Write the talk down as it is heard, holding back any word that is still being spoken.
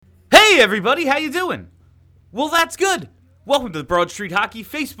Hey everybody, how you doing? Well, that's good. Welcome to the Broad Street Hockey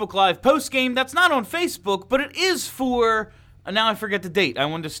Facebook Live postgame. That's not on Facebook, but it is for, now I forget the date. I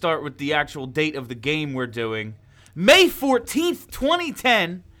wanted to start with the actual date of the game we're doing. May 14th,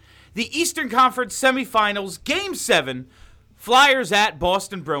 2010, the Eastern Conference Semifinals, Game 7, Flyers at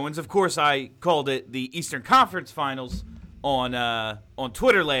Boston Bruins. Of course, I called it the Eastern Conference Finals on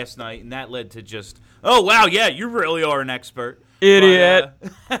Twitter last night, and that led to just, oh, wow, yeah, you really are an expert. Idiot.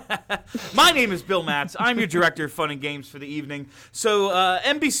 But, my name is Bill Matz. I'm your director of fun and games for the evening. So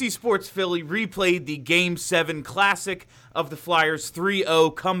NBC Sports Philly replayed the Game 7 classic of the Flyers'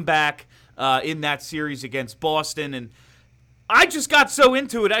 3-0 comeback in that series against Boston. And I just got so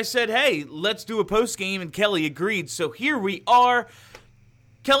into it, I said, hey, let's do a postgame, and Kelly agreed. So here we are.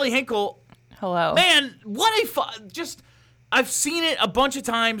 Kelly Hinkle. Hello. Man, what a I've seen it a bunch of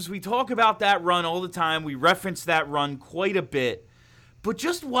times. We talk about that run all the time. We reference that run quite a bit. But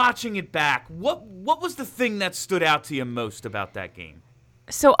just watching it back, what was the thing that stood out to you most about that game?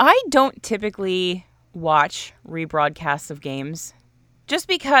 So I don't typically watch rebroadcasts of games just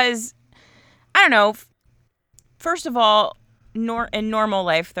because, I don't know, first of all, in normal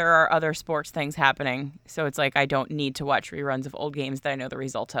life, there are other sports things happening. So it's like I don't need to watch reruns of old games that I know the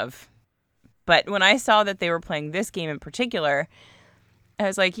result of. But when I saw that they were playing this game in particular, I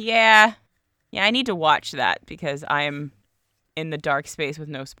was like, yeah, I need to watch that because I am in the dark space with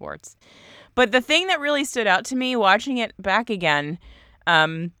no sports. But the thing that really stood out to me watching it back again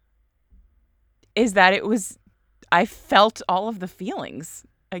is that I felt all of the feelings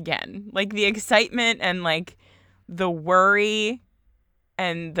again. Like the excitement and like the worry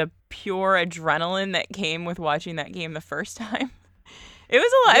and the pure adrenaline that came with watching that game the first time. It was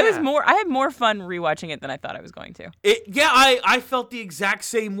a lot. Yeah. It was more. I had more fun rewatching it than I thought I was going to. I felt the exact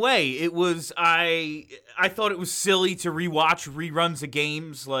same way. It was I thought it was silly to rewatch reruns of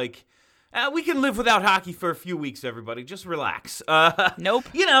games. Like we can live without hockey for a few weeks. Everybody, just relax. Nope.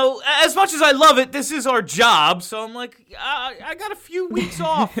 You know, as much as I love it, this is our job. So I'm like, I got a few weeks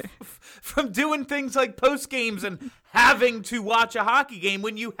off from doing things like post games and having to watch a hockey game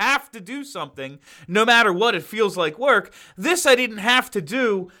when you have to do something, no matter what, it feels like work. This I didn't have to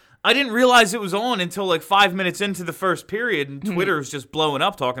do. I didn't realize it was on until like 5 minutes into the first period, and Twitter was just blowing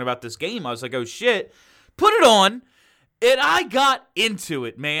up talking about this game. I was like, oh shit, put it on. And I got into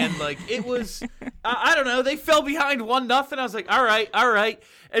it, man. Like, it was, I don't know, they fell behind 1-0. I was like, all right.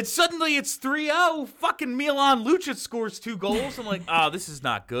 And suddenly it's 3-0. Fucking Milan Lucic scores 2 goals. I'm like, oh, this is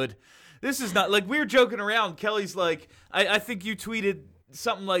not good. This is not, like, we were joking around. Kelly's like, I think you tweeted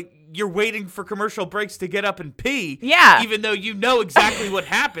something like, you're waiting for commercial breaks to get up and pee. Yeah. Even though you know exactly what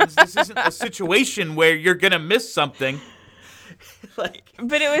happens. This isn't a situation where you're going to miss something. But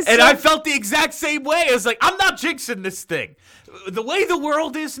it was I felt the exact same way. I was like, I'm not jinxing this thing. The way the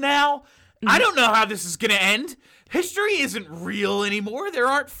world is now, I don't know how this is going to end. History isn't real anymore. There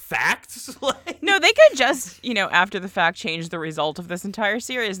aren't facts. No, they could just, after the fact, change the result of this entire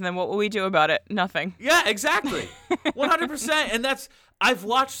series, and then what will we do about it? Nothing. Yeah, exactly. 100%. And I've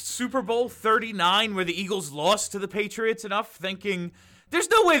watched Super Bowl 39 where the Eagles lost to the Patriots enough thinking, there's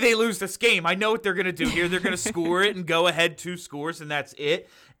no way they lose this game. I know what they're going to do here. They're going to score it and go ahead 2 scores, and that's it.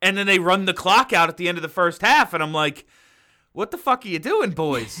 And then they run the clock out at the end of the first half, and I'm like, what the fuck are you doing,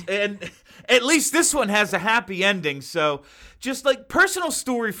 boys? And at least this one has a happy ending. So just like personal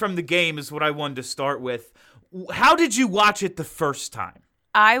story from the game is what I wanted to start with. How did you watch it the first time?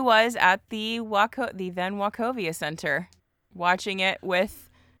 I was at the then Wachovia Center watching it with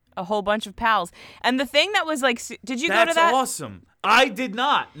a whole bunch of pals. And the thing that was like, did you go to that? That's awesome. I did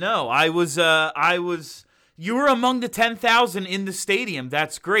not. No, I was, you were among the 10,000 in the stadium.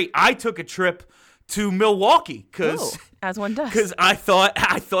 That's great. I took a trip to Milwaukee as one does. Because I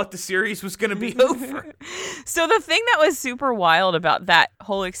thought the series was going to be over. So the thing that was super wild about that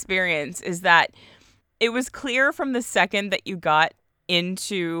whole experience is that it was clear from the second that you got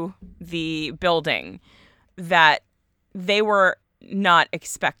into the building that they were not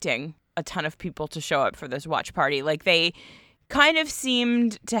expecting a ton of people to show up for this watch party. Like they kind of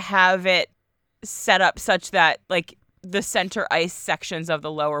seemed to have it set up such that like the center ice sections of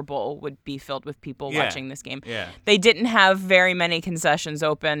the lower bowl would be filled with people watching this game. Yeah. They didn't have very many concessions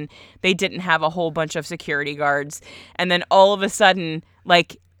open. They didn't have a whole bunch of security guards. And then all of a sudden,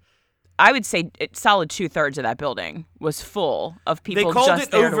 like, I would say solid 2/3 of that building was full of people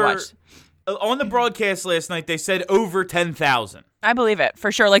just there to watch. On the broadcast last night, they said over 10,000. I believe it,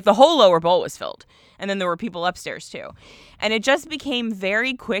 for sure. Like, the whole lower bowl was filled. And then there were people upstairs, too. And it just became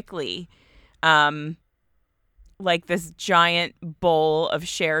very quickly like this giant bowl of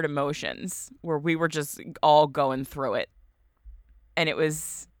shared emotions where we were just all going through it. And it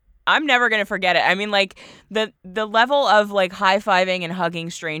was I'm never going to forget it. I mean, like, the level of, like, high-fiving and hugging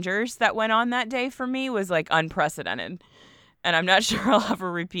strangers that went on that day for me was, like, unprecedented. And I'm not sure I'll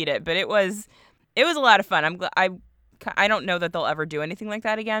ever repeat it, but it was a lot of fun. I don't know that they'll ever do anything like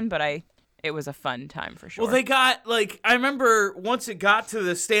that again, but it was a fun time for sure. Well, they got, like, I remember once it got to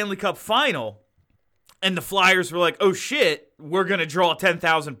the Stanley Cup final, and the Flyers were like, oh, shit, we're going to draw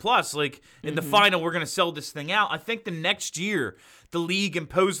 10,000 plus. Like, in the final, we're going to sell this thing out. I think the next year, the league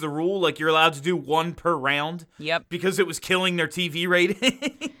imposed the rule, like, you're allowed to do one per round. Yep. Because it was killing their TV ratings.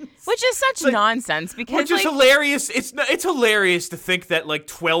 Which is such nonsense. Because, which is hilarious. It's hilarious to think that, like,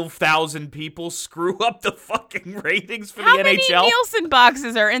 12,000 people screw up the fucking ratings for the NHL. How many Nielsen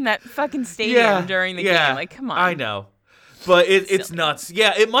boxes are in that fucking stadium during the game? Like, come on. I know. But it's nuts.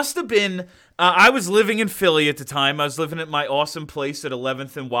 Yeah, it must have been... I was living in Philly at the time. I was living at my awesome place at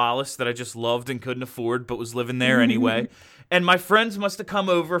 11th and Wallace that I just loved and couldn't afford, but was living there anyway. And my friends must have come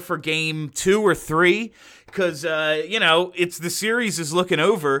over for game 2 or 3 because, it's the series is looking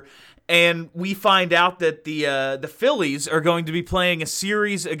over. And we find out that the Phillies are going to be playing a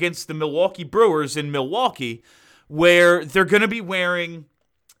series against the Milwaukee Brewers in Milwaukee where they're going to be wearing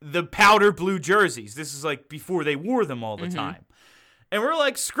the powder blue jerseys. This is like before they wore them all the time. And we're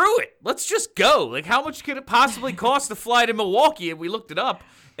like, screw it. Let's just go. Like, how much could it possibly cost to fly to Milwaukee? And we looked it up,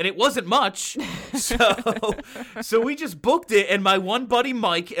 and it wasn't much. So we just booked it. And my one buddy,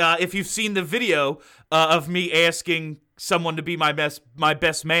 Mike, if you've seen the video of me asking someone to be my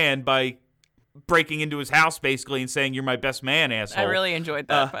best man by breaking into his house, basically, and saying, you're my best man, asshole. I really enjoyed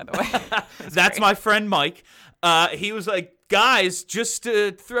that, by the way. That's my friend, Mike. He was like, guys, just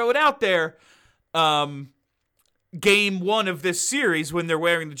to throw it out there, Game 1 of this series, when they're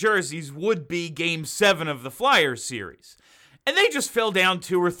wearing the jerseys, would be Game 7 of the Flyers series. And they just fell down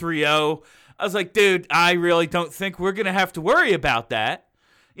 2 or 3-0. I was like, dude, I really don't think we're going to have to worry about that.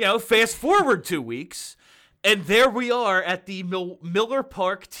 Fast forward 2 weeks, and there we are at the Miller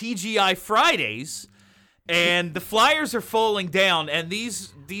Park TGI Fridays, and the Flyers are falling down, and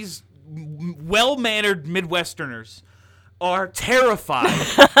these well-mannered Midwesterners are terrified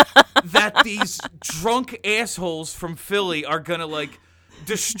that these drunk assholes from Philly are gonna like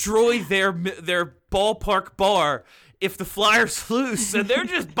destroy their ballpark bar if the Flyers lose, and they're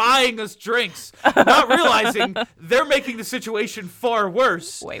just buying us drinks, not realizing they're making the situation far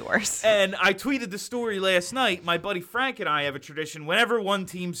worse. Way worse. And I tweeted the story last night. My buddy Frank and I have a tradition. Whenever one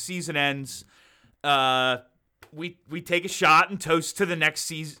team's season ends, we take a shot and toast to the next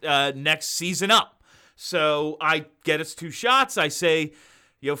season up. So I get us 2 shots. I say,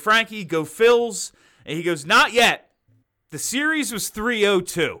 yo, Frankie, go Phils. And he goes, not yet. The series was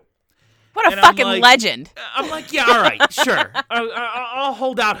 3-0-2. What a fucking legend. I'm like, yeah, all right, sure. I'll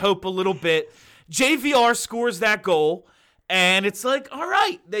hold out hope a little bit. JVR scores that goal. And it's like, all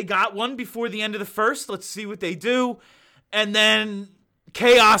right, they got one before the end of the first. Let's see what they do. And then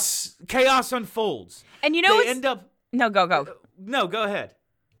chaos unfolds. And you know they end up... No, go. No, go ahead.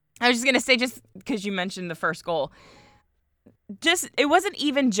 I was just going to say, just because you mentioned the first goal, it wasn't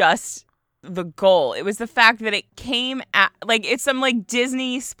even just the goal. It was the fact that it came at, like, it's some, like,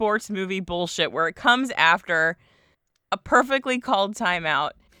 Disney sports movie bullshit where it comes after a perfectly called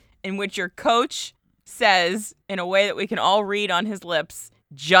timeout in which your coach says, in a way that we can all read on his lips,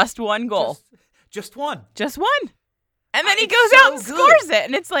 just one goal. Just one. Just one. And then he goes out and scores it.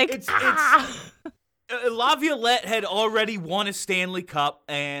 And it's like, it's Laviolette had already won a Stanley Cup,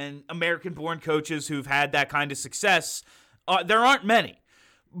 and American-born coaches who've had that kind of success, there aren't many.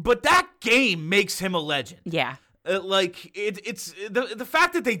 But that game makes him a legend. Yeah. It's the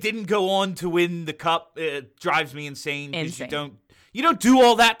fact that they didn't go on to win the cup drives me insane. Because you don't do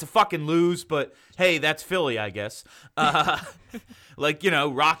all that to fucking lose. But hey, that's Philly, I guess.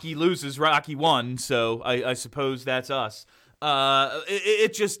 Rocky loses, Rocky won. So I suppose that's us. But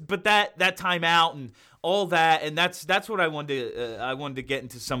that timeout and all that, and that's what I wanted to get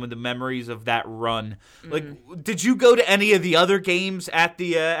into some of the memories of that run. Like, did you go to any of the other games at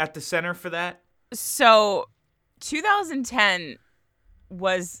the center for that? So, 2010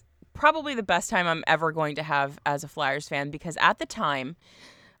 was probably the best time I'm ever going to have as a Flyers fan, because at the time,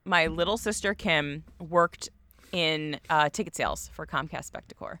 my little sister Kim worked in ticket sales for Comcast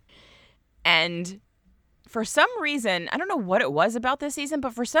Spectacor, and for some reason, I don't know what it was about this season,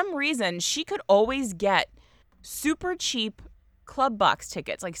 but for some reason, she could always get super cheap club box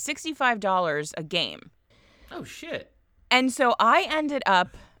tickets, like $65 a game. Oh, shit. And so I ended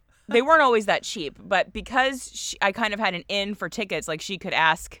up, they weren't always that cheap, but because I kind of had an in for tickets, like she could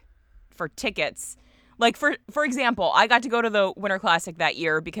ask for tickets Like, for example, I got to go to the Winter Classic that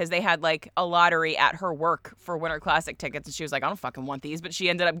year because they had, like, a lottery at her work for Winter Classic tickets. And she was like, I don't fucking want these. But she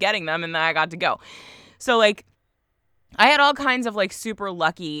ended up getting them, and then I got to go. So, like, I had all kinds of, like, super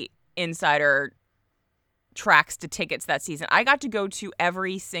lucky insider tracks to tickets that season. I got to go to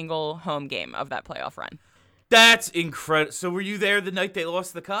every single home game of that playoff run. That's incredible. So were you there the night they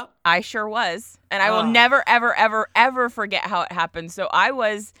lost the cup? I sure was. And I will never, ever, ever, ever forget how it happened. So I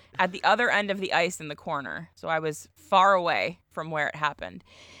was at the other end of the ice in the corner. So I was far away from where it happened.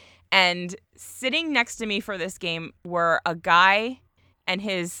 And sitting next to me for this game were a guy and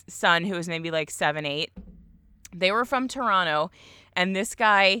his son, who was maybe like 7, 8. They were from Toronto. And this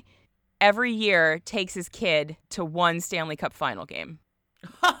guy, every year, takes his kid to one Stanley Cup final game.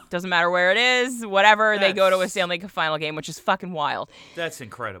 Doesn't matter where it is, whatever, they go to a Stanley Cup final game, which is fucking wild. That's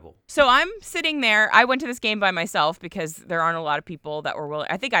incredible. So I'm sitting there. I went to this game by myself because there aren't a lot of people that were willing.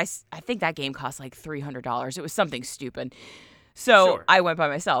 I think that game cost like $300. It was something stupid. So Sure. I went by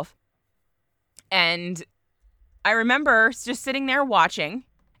myself. And I remember just sitting there watching,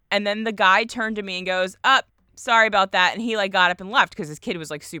 and then the guy turned to me and goes, sorry about that. And he like got up and left because his kid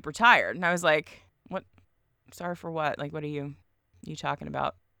was like super tired. And I was like, what? Sorry for what? Like, what are you talking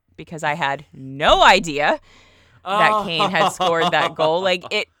about? Because I had no idea that Kane had scored that goal. Like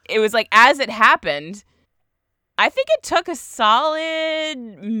it was like as it happened, I think it took a solid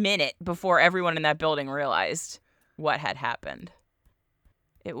minute before everyone in that building realized what had happened.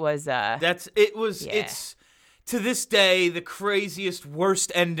 It was It's to this day the craziest,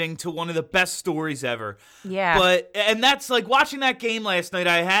 worst ending to one of the best stories ever. Yeah. And that's like watching that game last night,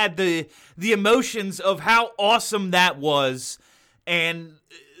 I had the emotions of how awesome that was and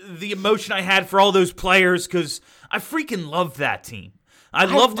the emotion I had for all those players because I freaking loved that team. I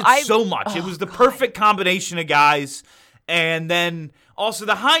loved it so much. It was the perfect combination of guys. And then also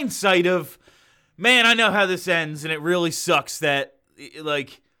the hindsight of, man, I know how this ends, and it really sucks that,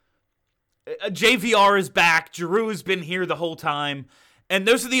 like, JVR is back. Giroux has been here the whole time. And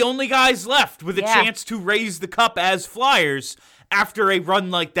those are the only guys left with a chance to raise the cup as Flyers after a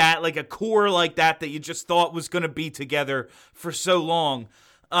run like that, like a core like that you just thought was going to be together for so long.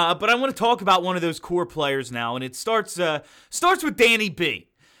 But I want to talk about one of those core players now, and it starts with Danny B.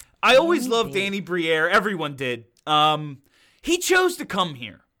 I always loved Danny Briere. Everyone did. He chose to come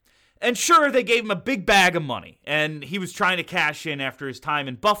here. And sure, they gave him a big bag of money, and he was trying to cash in after his time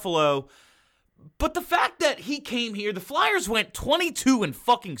in Buffalo. But the fact that he came here, the Flyers went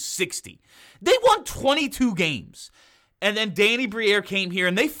 22-60. They won 22 games. And then Danny Briere came here,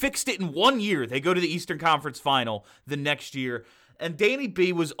 and they fixed it in 1 year. They go to the Eastern Conference Final the next year. And Danny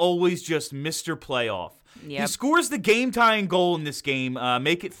B was always just Mr. Playoff. Yep. He scores the game-tying goal in this game,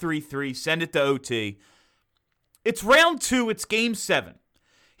 make it 3-3, send it to OT. It's round 2, it's game 7.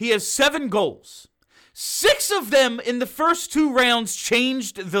 He has 7 goals. 6 of them in the first 2 rounds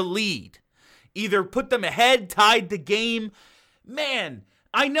changed the lead. Either put them ahead, tied the game. Man,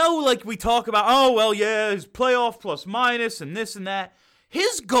 I know like we talk about, oh, well, yeah, his playoff plus minus and this and that.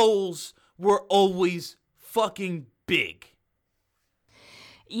 His goals were always fucking big.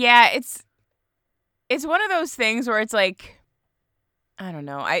 Yeah, it's one of those things where it's like, I don't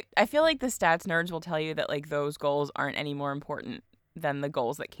know. I feel like the stats nerds will tell you that like those goals aren't any more important than the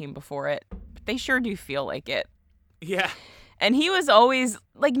goals that came before it. But they sure do feel like it. Yeah. And he was always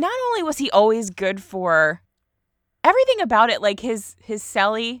like, not only was he always good for everything about it, like his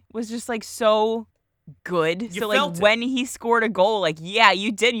celly was just like so good. So like when he scored a goal, like yeah,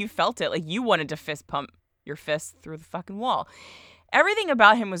 you did, you felt it. Like you wanted to fist pump your fist through the fucking wall. Everything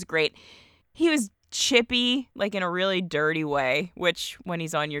about him was great. He was chippy, like in a really dirty way, which when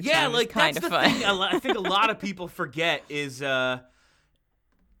he's on your team is kind of fun. Thing I think a lot of people forget is,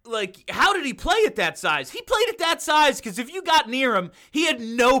 like, how did he play at that size? He played at that size because if you got near him, he had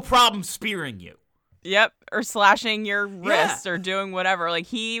no problem spearing you. Yep, or slashing your wrists or doing whatever. Like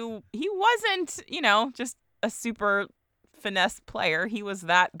he wasn't, just a super finesse player. He was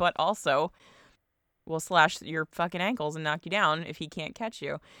that, but also will slash your fucking ankles and knock you down if he can't catch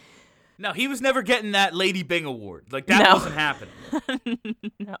you. No, he was never getting that Lady Bing award. Like, that wasn't happening.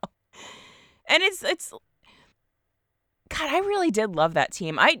 No. And it's God, I really did love that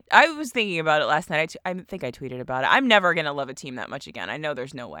team. I was thinking about it last night. I think I tweeted about it. I'm never going to love a team that much again. I know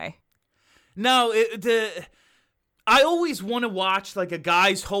there's no way. No, I always want to watch like a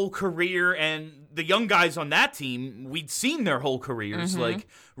guy's whole career, and the young guys on that team, we'd seen their whole careers. Mm-hmm. Like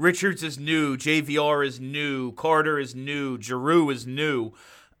Richards is new, JVR is new, Carter is new, Giroux is new,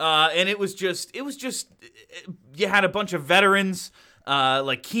 and it was just you had a bunch of veterans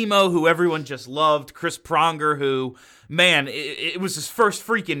like Chemo, who everyone just loved, Chris Pronger, who, man, it was his first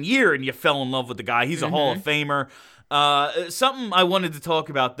freaking year, and you fell in love with the guy. He's a Hall of Famer. Something I wanted to talk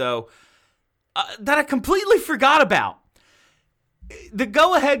about, though, that I completely forgot about. The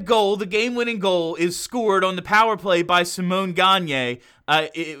go-ahead goal, the game-winning goal, is scored on the power play by Simon Gagne,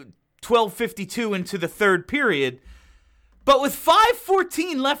 12:52 into the third period. But with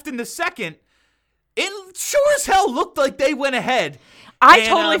 5:14 left in the second, it sure as hell looked like they went ahead. I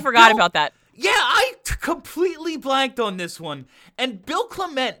totally forgot about that. Yeah, I completely blanked on this one. And Bill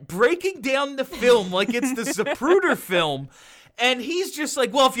Clement breaking down the film like it's the Zapruder film. And he's just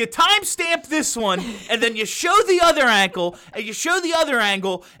like, well, if you timestamp this one, and then you show the other ankle, and you show the other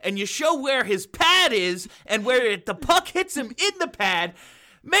angle, and you show where his pad is, and where the puck hits him in the pad,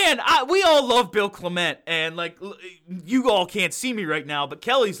 man, we all love Bill Clement. And, like, you all can't see me right now, but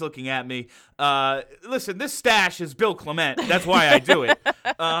Kelly's looking at me. Listen, this stash is Bill Clement. That's why I do it.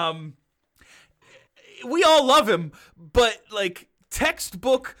 We all love him, but, like,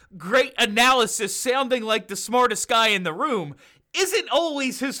 textbook great analysis sounding like the smartest guy in the room isn't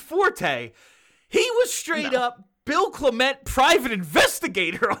always his forte. He was straight up Bill Clement private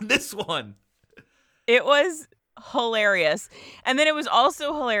investigator on this one. It was hilarious. And then it was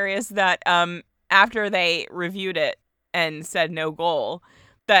also hilarious that after they reviewed it and said no goal,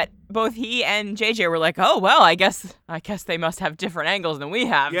 that both he and JJ were like, oh, well, I guess they must have different angles than we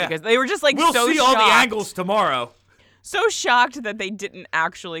have, because they were just like, we'll so see shocked. all the angles tomorrow. So shocked that they didn't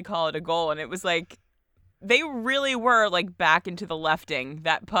actually call it a goal. And it was like, they really were like back into the lefting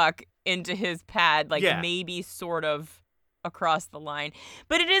that puck into his pad, like maybe sort of across the line.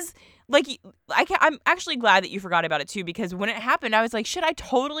 But it is like, I'm actually glad that you forgot about it too, because when it happened, I was like, shit, I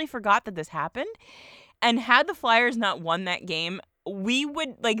totally forgot that this happened. And had the Flyers not won that game, we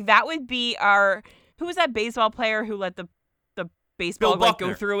would, like, that would be our, who was that baseball player who let the baseball like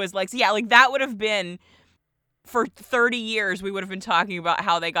go through his legs? Yeah, like that would have been, for 30 years, we would have been talking about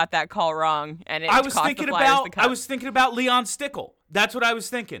how they got that call wrong, and it cost the Flyers the cup. I was thinking about Leon Stickle. That's what I was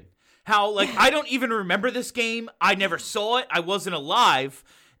thinking. How, like, I don't even remember this game. I never saw it. I wasn't alive.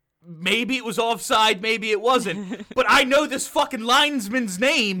 Maybe it was offside, maybe it wasn't. But I know this fucking linesman's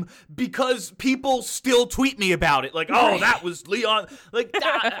name because people still tweet me about it. Like, oh, that was Leon. Like,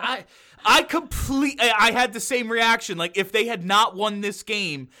 I had the same reaction. Like, if they had not won this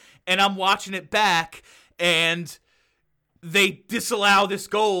game and I'm watching it back and they disallow this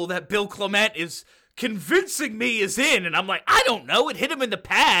goal that Bill Clement is convincing me is in, and I'm like, I don't know, it hit him in the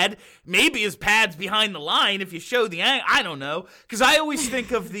pad. Maybe his pad's behind the line if you show the angle. I don't know, because I always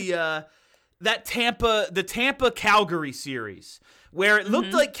think of the Tampa Calgary series where it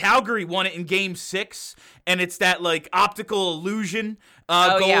looked like Calgary won it in Game 6, and it's that like optical illusion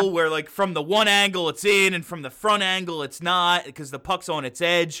goal where like from the one angle it's in and from the front angle it's not because the puck's on its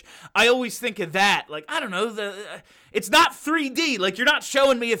edge. I always think of that. Like, I don't know, it's not 3D. Like, you're not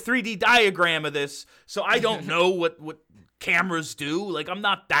showing me a 3D diagram of this, so I don't know what cameras do. Like, I'm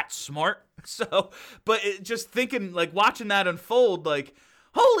not that smart. So, but just thinking, like, watching that unfold, like,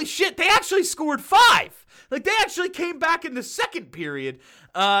 holy shit, they actually scored 5. Like, they actually came back in the second period.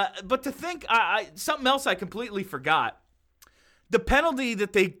 But to think, something else I completely forgot. The penalty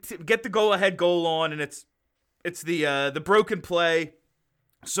that they get the go-ahead goal on, and it's the broken play.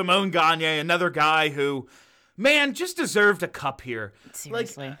 Simon Gagne, another guy who, man, just deserved a cup here.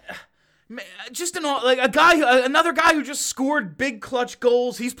 Seriously. Like, just another guy who just scored big clutch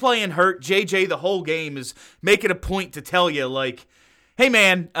goals. He's playing hurt. JJ the whole game is making a point to tell you, like, hey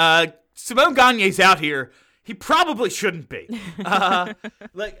man, Simon Gagne's out here. He probably shouldn't be.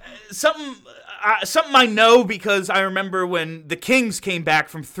 Like, something I know because I remember when the Kings came back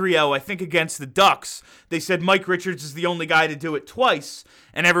from 3-0, I think against the Ducks, they said Mike Richards is the only guy to do it twice.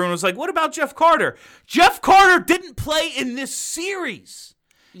 And everyone was like, what about Jeff Carter? Jeff Carter didn't play in this series.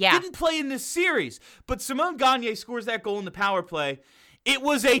 Yeah. Didn't play in this series. But Simon Gagne scores that goal in the power play. It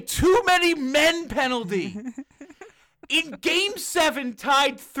was a too many men penalty. In Game 7,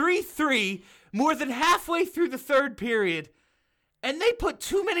 tied 3-3, more than halfway through the third period, and they put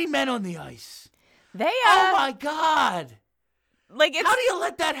too many men on the ice. Oh my God. Like, how do you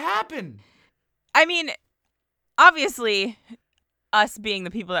let that happen? I mean, obviously, us being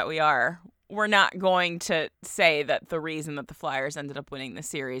the people that we are, we're not going to say that the reason that the Flyers ended up winning the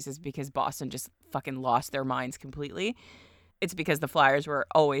series is because Boston just fucking lost their minds completely. It's because the Flyers were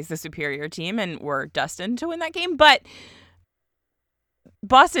always the superior team and were destined to win that game. But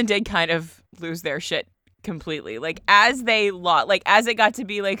Boston did kind of lose their shit completely. Like, as they lost, like, as it got to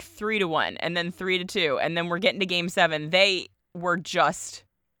be like 3-1 and then 3-2, and then we're getting to Game 7, they were just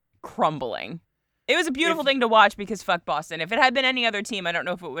crumbling. It was a beautiful thing to watch because fuck Boston. If it had been any other team, I don't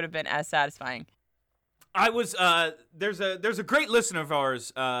know if it would have been as satisfying. I was there's a great listener of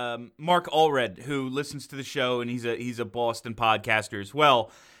ours, Mark Allred, who listens to the show, and he's a Boston podcaster as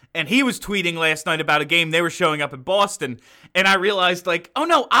well. And he was tweeting last night about a game they were showing up in Boston, and I realized, like, oh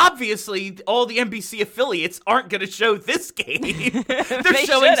no, obviously all the NBC affiliates aren't going to show this game. They're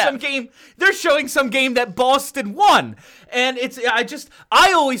showing some game. They're showing some game that Boston won, and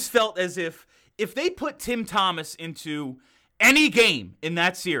I always felt as if they put Tim Thomas into any game in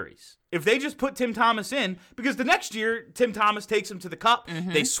that series. If they just put Tim Thomas in, because the next year, Tim Thomas takes them to the Cup,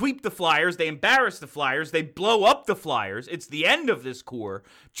 they sweep the Flyers, they embarrass the Flyers, they blow up the Flyers. It's the end of this core.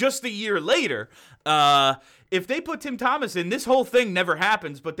 Just a year later, if they put Tim Thomas in, this whole thing never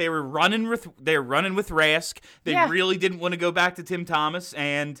happens, but they're running with Rask. They really didn't want to go back to Tim Thomas,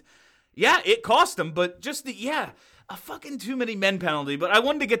 and yeah, it cost them, but just a fucking too many men penalty. But I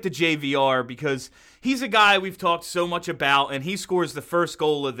wanted to get to JVR because he's a guy we've talked so much about, and he scores the first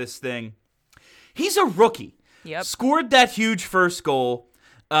goal of this thing. He's a rookie. Yep. Scored that huge first goal.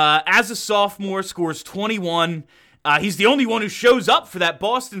 As a sophomore, scores 21. He's the only one who shows up for that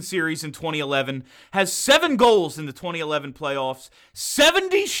Boston series in 2011. Has 7 goals in the 2011 playoffs.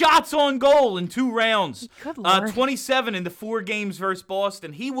 70 shots on goal in 2 rounds. Good Lord. 27 in the 4 games versus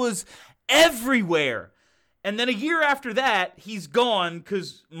Boston. He was everywhere. And then a year after that, he's gone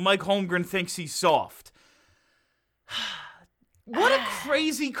because Mike Holmgren thinks he's soft. What a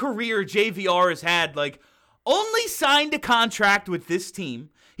crazy career JVR has had. Like, only signed a contract with this team.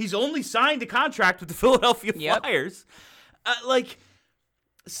 He's only signed a contract with the Philadelphia Flyers.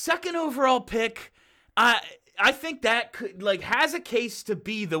 Second overall pick. I think that could, has a case to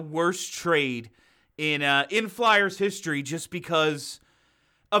be the worst trade in Flyers history, just because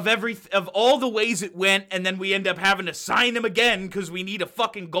of all the ways it went, and then we end up having to sign him again because we need a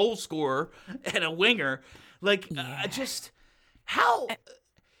fucking goal scorer and a winger. How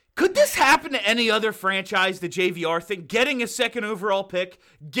could this happen to any other franchise? The JVR thing, getting a second overall pick,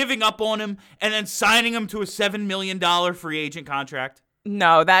 giving up on him, and then signing him to a $7 million free agent contract.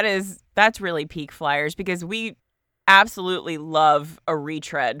 No, that's really peak Flyers, because we absolutely love a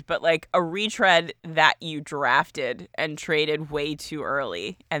retread, but a retread that you drafted and traded way too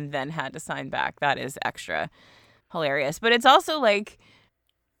early and then had to sign back. That is extra hilarious. But it's also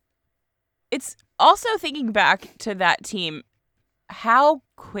thinking back to that team, how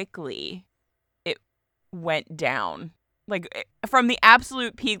quickly it went down. From the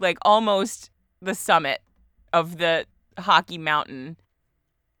absolute peak, almost the summit of the hockey mountain,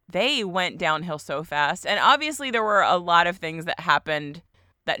 they went downhill so fast. And obviously there were a lot of things that happened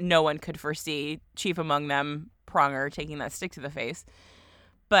that no one could foresee, chief among them Pronger taking that stick to the face.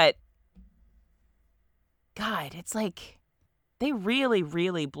 But God, it's they really,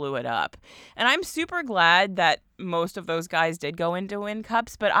 really blew it up. And I'm super glad that most of those guys did go in to win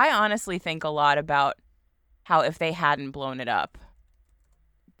cups, but I honestly think a lot about how if they hadn't blown it up,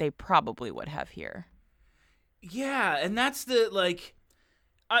 they probably would have here. Yeah, and that's the,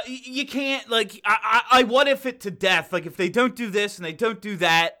 you can't, I what if it to death. If they don't do this and they don't do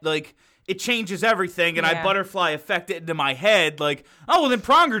that, it changes everything, and I butterfly effect it into my head, oh, well, then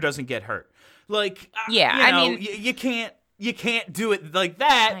Pronger doesn't get hurt. You can't do it like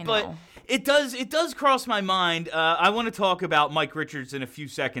that, but it does cross my mind. I want to talk about Mike Richards in a few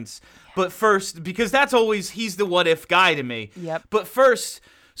seconds, but first, because he's the what if guy to me. Yep. But first,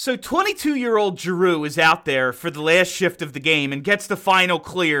 so 22-year-old Giroux is out there for the last shift of the game and gets the final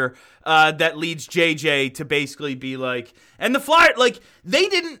clear that leads JJ to basically be and the Flyers,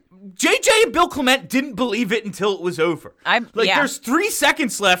 JJ and Bill Clement didn't believe it until it was over. There's 3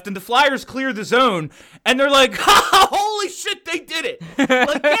 seconds left and the Flyers clear the zone and they're like, holy shit, they did it.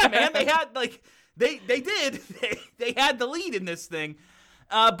 Yeah, man, they had, they did. They had the lead in this thing.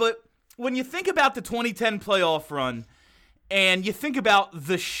 But when you think about the 2010 playoff run, and you think about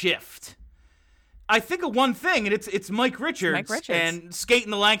the shift, I think of one thing, and it's Mike Richards. And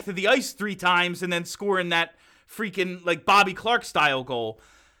skating the length of the ice 3 times and then scoring that freaking Bobby Clark style goal.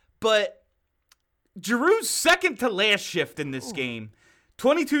 But Giroux's second to last shift in this game,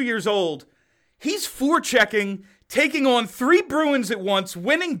 22 years old, he's forechecking, taking on 3 Bruins at once,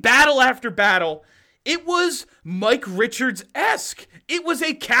 winning battle after battle. It was Mike Richards-esque. It was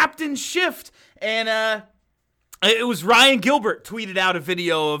a captain shift, and it was Ryan Gilbert tweeted out a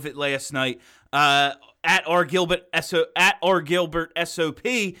video of it last night at R Gilbert SOP,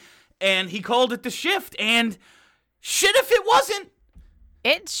 and he called it the shift. And shit, if it wasn't,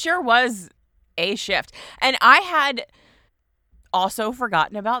 it sure was a shift. And I had also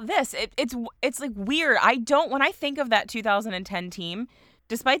forgotten about this. It's weird. When I think of that 2010 team,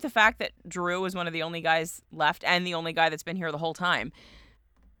 despite the fact that Drew was one of the only guys left and the only guy that's been here the whole time,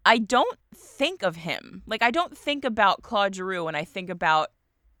 I don't think of him. Like, I don't think about Claude Giroux when I think about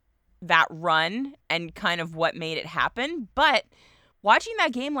that run and kind of what made it happen. But watching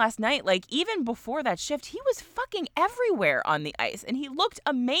that game last night, like, even before that shift, he was fucking everywhere on the ice. And he looked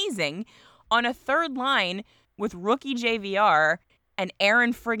amazing on a third line with rookie JVR and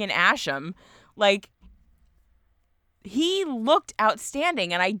Aaron friggin' Asham. Like, he looked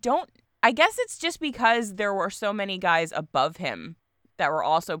outstanding. And I guess it's just because there were so many guys above him that were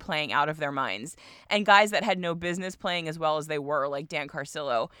also playing out of their minds, and guys that had no business playing as well as they were, like Dan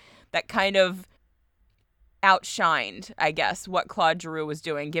Carcillo, that kind of outshined, I guess, what Claude Giroux was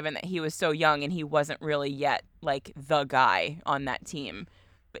doing, given that he was so young and he wasn't really yet like the guy on that team.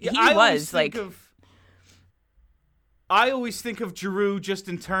 But yeah, he I always think of Giroux just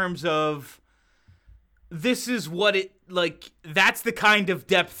in terms of this is what it, like, that's the kind of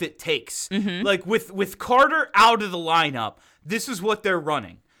depth it takes. Mm-hmm. Like, with Carter out of the lineup, this is what they're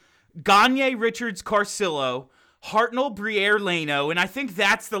running. Gagne, Richards, Carcillo, Hartnell, Briere, Leno, and I think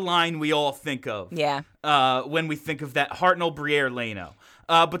that's the line we all think of. Yeah. When we think of that, Hartnell, Briere, Leno.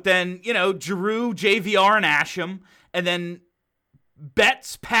 But then, Giroux, JVR, and Asham, and then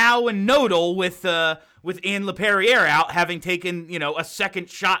Betts, Powell, and Nodal with Ian LaPerriere out, having taken, a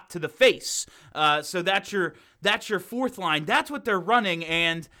second shot to the face. So that's your fourth line. That's what they're running,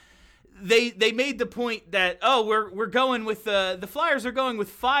 and they made the point that, we're going with the Flyers are going with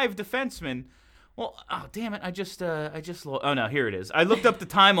 5 defensemen. Well, oh damn it! I just oh no, here it is. I looked up the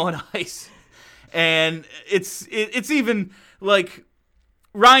time on ice, and it's even like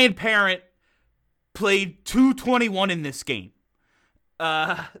Ryan Parent played 2:21 in this game.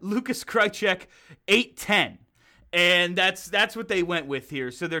 Lucas Krejcik 8:10, and that's what they went with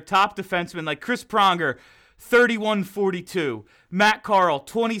here. So their top defensemen, like Chris Pronger, 31:42, Matt Carl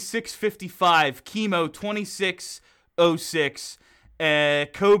 26:55, Chemo 26:06,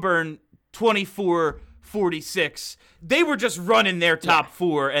 Coburn 24:46. They were just running their top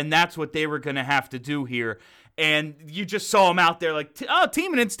 4, and that's what they were going to have to do here. And you just saw them out there like,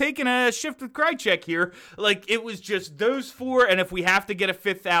 Tiemannin's taking a shift with Krejcik here. Like, it was just those 4, and if we have to get a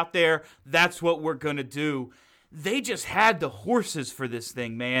 5th out there, that's what we're going to do. They just had the horses for this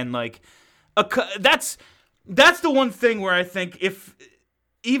thing, man. Like, that's the one thing where I think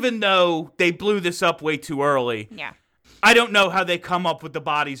even though they blew this up way too early, I don't know how they come up with the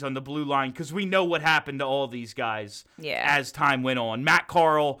bodies on the blue line, because we know what happened to all these guys as time went on. Matt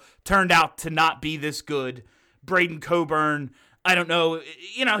Carl turned out to not be this good. Braden Coburn, I don't know.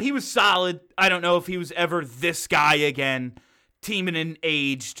 He was solid. I don't know if he was ever this guy again. Tiemannin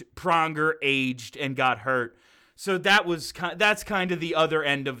aged. Pronger aged and got hurt. So that's kind of the other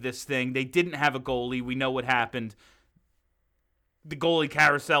end of this thing. They didn't have a goalie. We know what happened. The goalie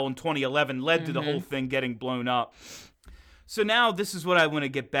carousel in 2011 led to the whole thing getting blown up. So now this is what I want to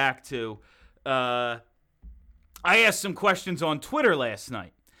get back to. I asked some questions on Twitter last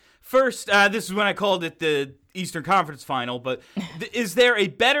night. First, this is when I called it the Eastern Conference Final, but is there a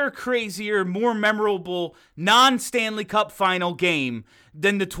better, crazier, more memorable non-Stanley Cup Final game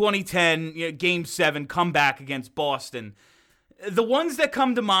than the 2010 Game 7 comeback against Boston? The ones that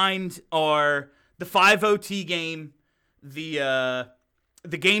come to mind are the 5 OT game, the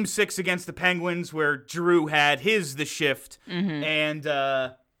Game 6 against the Penguins where Giroux had the shift, and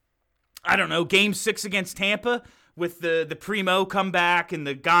I don't know, Game 6 against Tampa with the Primo comeback and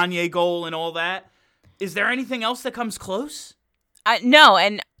the Gagne goal and all that. Is there anything else that comes close? No,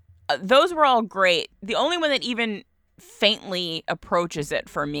 and those were all great. The only one that even faintly approaches it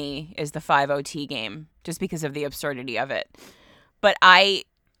for me is the 5 OT game, just because of the absurdity of it. But I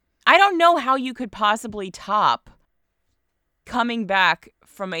don't know how you could possibly top coming back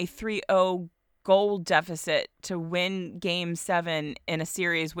from a 3-0 goal deficit to win Game 7 in a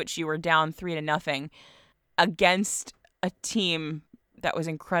series which you were down 3-0 against a team that was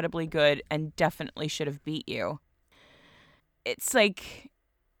incredibly good and definitely should have beat you. It's like,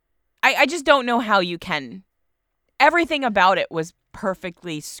 I just don't know how you can. Everything about it was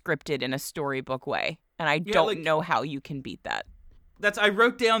perfectly scripted in a storybook way, and I don't know how you can beat that. I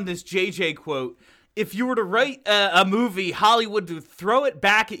wrote down this JJ quote. If you were to write a movie, Hollywood would throw it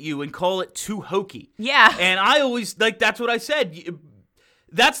back at you and call it too hokey. Yeah. And I always, that's what I said.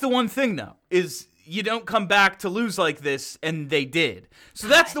 That's the one thing, though, is you don't come back to lose like this, and they did. So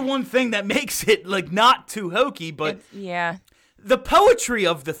that's the one thing that makes it, not too hokey, but the poetry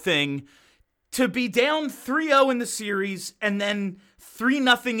of the thing, to be down 3-0 in the series and then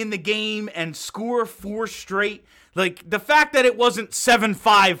 3-0 in the game and score 4 straight, the fact that it wasn't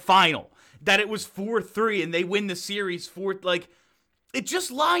 7-5 final, that it was 4-3 and they win the series 4, it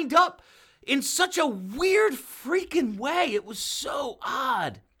just lined up in such a weird freaking way. It was so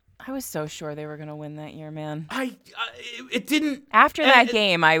odd. I was so sure they were going to win that year, man. It didn't. After that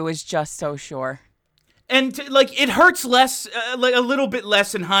game, I was just so sure. And it hurts less, like a little bit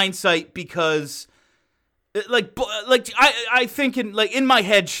less in hindsight because, I think in my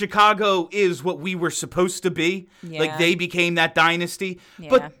head, Chicago is what we were supposed to be. Yeah. Like they became that dynasty. Yeah.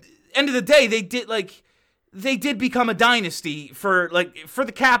 But end of the day, they did become a dynasty for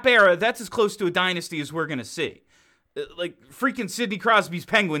the Cap era. That's as close to a dynasty as we're gonna see. Freaking Sidney Crosby's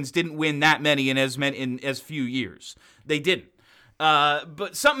Penguins didn't win that many in as few years. They didn't.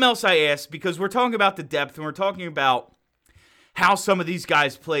 But something else I asked, because we're talking about the depth and we're talking about how some of these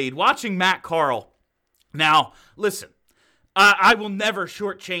guys played. Watching Matt Carle. Now, listen, I will never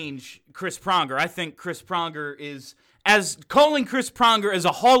shortchange Chris Pronger. I think Chris Pronger is, calling Chris Pronger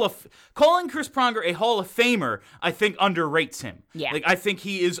a Hall of Famer, I think underrates him. Yeah. I think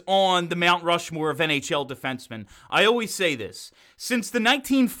he is on the Mount Rushmore of NHL defensemen. I always say this. Since the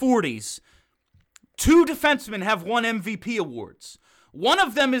 1940s, 2 defensemen have won MVP awards. One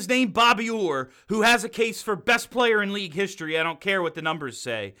of them is named Bobby Orr, who has a case for best player in league history. I don't care what the numbers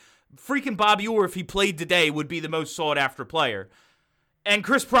say. Freaking Bobby Orr, if he played today, would be the most sought-after player. And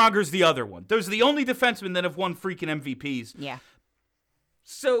Chris Pronger's the other one. Those are the only defensemen that have won freaking MVPs. Yeah.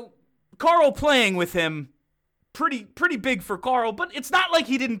 So, Carl playing with him, pretty big for Carl, but it's not like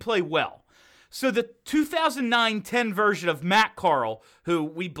he didn't play well. So the 2009-10 version of Matt Carle, who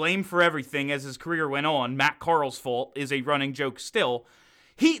we blame for everything as his career went on, Matt Carle's fault is a running joke still.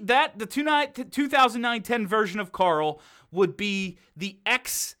 The 2009-10 version of Carle would be the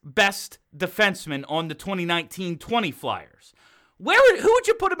ex-best defenseman on the 2019-20 Flyers. Who would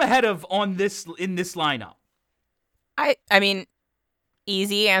you put him ahead of in this lineup? I mean,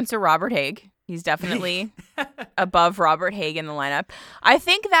 easy answer, Robert Haig. He's definitely above Robert Haig in the lineup. I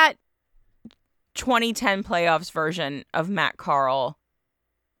think that 2010 playoffs version of Matt Carle,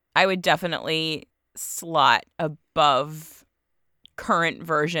 I would definitely slot above current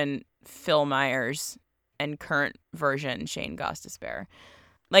version Phil Myers and current version Shane Gostisbehere.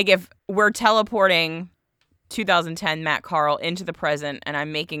 If we're teleporting 2010 Matt Carle into the present and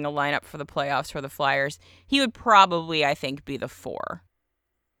I'm making a lineup for the playoffs for the Flyers, he would probably, I think, be the 4.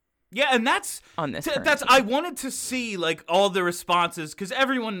 Yeah, and that's on this. I wanted to see all the responses because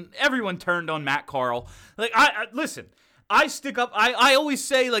everyone turned on Matt Carle. I listen. I stick up. I always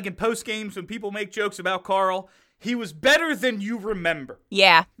say in post games when people make jokes about Carle, he was better than you remember.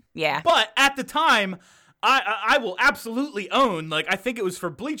 Yeah. But at the time, I will absolutely own. I think it was for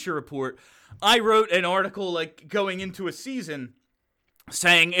Bleacher Report. I wrote an article going into a season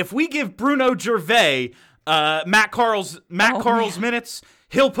saying if we give Bruno Gervais Matt Carle's minutes,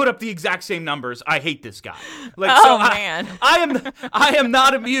 he'll put up the exact same numbers. I hate this guy. Man. I am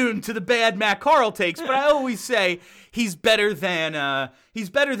not immune to the bad Matt Carle takes, but I always say he's better than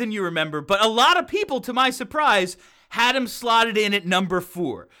you remember. But a lot of people, to my surprise, had him slotted in at number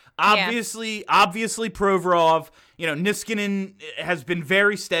 4. Obviously Provorov. Niskanen has been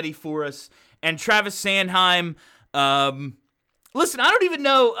very steady for us, and Travis Sanheim. Listen, I don't even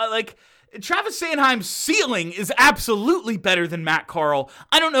know Travis Sanheim's ceiling is absolutely better than Matt Carle.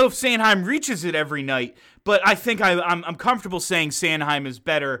 I don't know if Sanheim reaches it every night, but I think I'm comfortable saying Sanheim is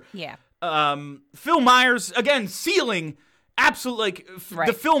better. Yeah. Phil Myers, again, ceiling, absolutely. Right.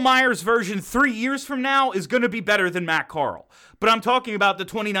 The Phil Myers version 3 years from now is going to be better than Matt Carle. But I'm talking about the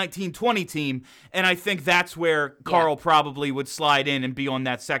 2019-20 team, and I think that's where Carle probably would slide in and be on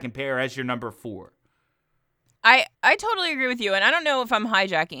that second pair as your number 4. I totally agree with you, and I don't know if I'm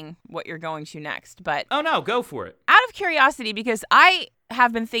hijacking what you're going to next, but... Oh, no, go for it. Out of curiosity, because I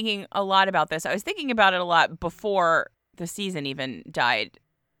have been thinking a lot about this. I was thinking about it a lot before the season even died,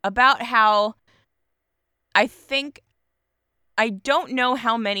 about how I don't know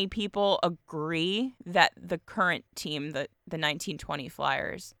how many people agree that the current team, the 1920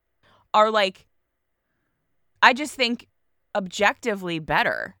 Flyers, are I just think objectively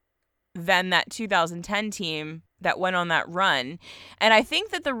better than that 2010 team that went on that run. And I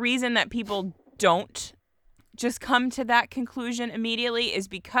think that the reason that people don't just come to that conclusion immediately is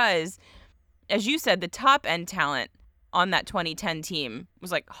because, as you said, the top end talent on that 2010 team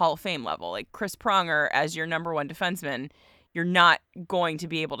was Hall of Fame level. Chris Pronger as your number 1 defenseman, you're not going to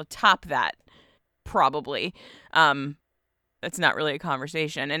be able to top that, probably. That's not really a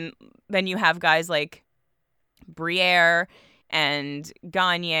conversation. And then you have guys like Briere and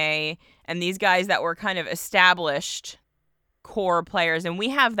Gagne and these guys that were kind of established core players, and we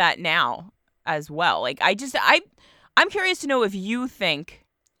have that now as well. I'm curious to know if you think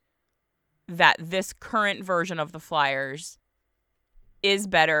that this current version of the Flyers is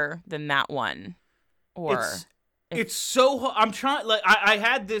better than that one. Or it's so I'm trying like I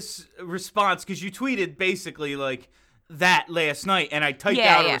had this response because you tweeted basically like that last night, and I typed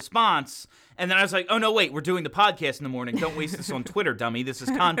out a response, and then I was like, oh no, wait, we're doing the podcast in the morning. Don't waste this on Twitter, dummy. This is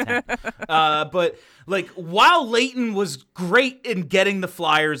content. But like while Leighton was great in getting the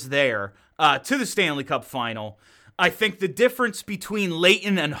Flyers there to the Stanley Cup final, I think the difference between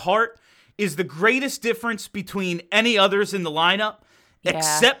Leighton and Hart is the greatest difference between any others in the lineup.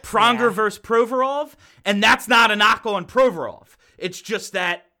 Except Pronger versus Provorov, and that's not a knock on Provorov. It's just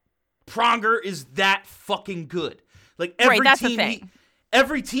that Pronger is that fucking good. Like every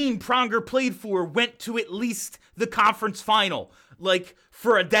team Pronger played for went to at least the conference final, like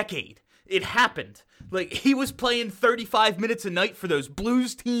for a decade. It happened. Like he was playing 35 minutes a night for those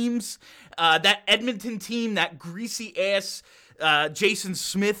Blues teams, that Edmonton team, that greasy ass Jason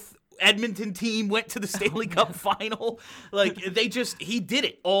Smith Edmonton team went to the Stanley Cup final. Like he did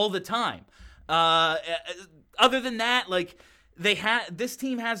it all the time. Other than that, like this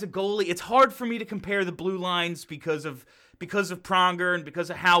team has a goalie. It's hard for me to compare the blue lines because of Pronger and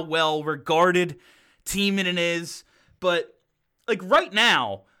because of how well regarded Timonen is. But like right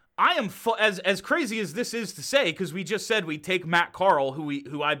now, I am as crazy as this is to say, because we just said we'd take Matt Carle,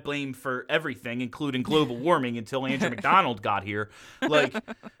 who I blame for everything, including global warming, until Andrew McDonald got here. Like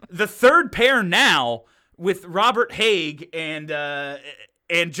the third pair now with Robert Haig and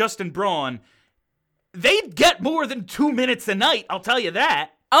Justin Braun, they'd get more than 2 minutes a night. I'll tell you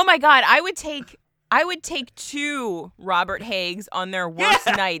that. Oh my God, I would take two Robert Haigs on their worst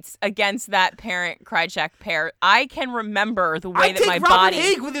nights against that Parent Krejci pair. I can remember the way that my body.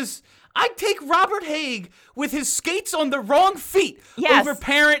 I'd take Robert Haig with his skates on the wrong feet over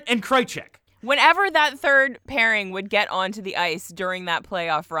Parent and Krejci. Whenever that third pairing would get onto the ice during that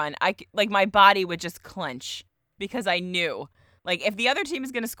playoff run, my body would just clench because I knew. Like, if the other team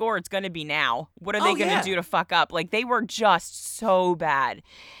is going to score, it's going to be now. What are they going to do to fuck up? Like, they were just so bad.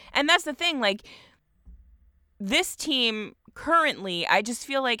 And that's the thing, like, this team currently, I just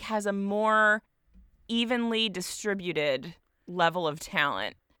feel like has a more evenly distributed level of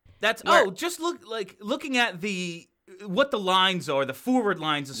talent. Just looking at what the lines are, the forward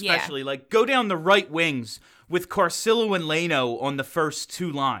lines especially, like go down the right wings with Carcillo and Leno on the first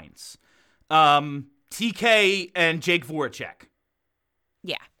two lines. TK and Jake Voracek.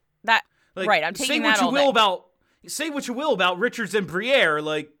 Yeah. Right, I'm taking that all day. Say what you will about Richards and Briere,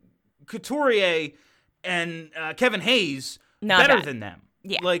 like Couturier and Kevin Hayes, better than them.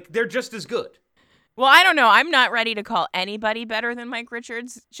 Yeah. Like, they're just as good. Well, I don't know. I'm not ready to call anybody better than Mike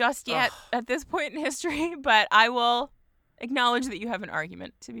Richards just yet at this point in history, but I will acknowledge that you have an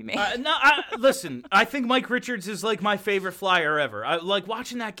argument to be made. Listen, I think Mike Richards is like my favorite Flyer ever. I like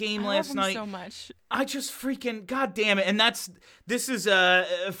watching that game last night. So much. I just freaking, God damn it. And this is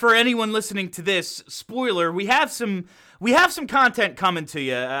for anyone listening to this, spoiler, we have some content coming to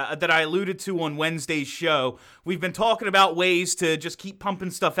you that I alluded to on Wednesday's show. We've been talking about ways to just keep pumping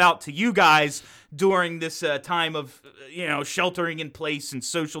stuff out to you guys during this time of, sheltering in place and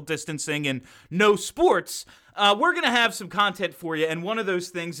social distancing and no sports. We're going to have some content for you, and one of those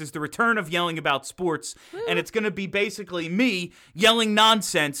things is the return of Yelling About Sports, and it's going to be basically me yelling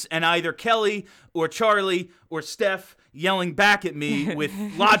nonsense, and either Kelly or Charlie or Steph yelling back at me with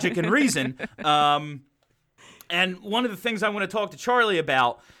logic and reason. And one of the things I want to talk to Charlie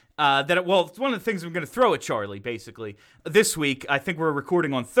about, it's one of the things I'm going to throw at Charlie, basically, this week. I think we're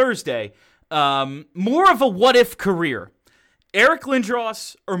recording on Thursday. More of a what-if career. Eric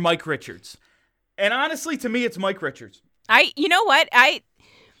Lindros or Mike Richards? And honestly, to me, it's Mike Richards. You know what? I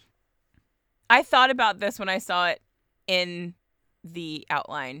thought about this when I saw it in the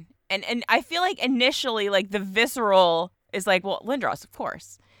outline. And I feel like initially, like, the visceral is like, well, Lindros, of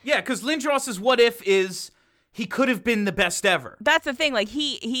course. Yeah, because Lindros' what if is he could have been the best ever. That's the thing. Like,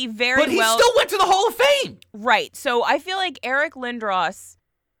 he But he still went to the Hall of Fame. Right. So I feel like Eric Lindros,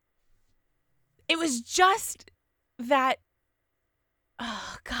 it was just that,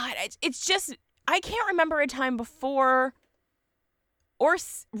 oh, God, it's just, I can't remember a time before or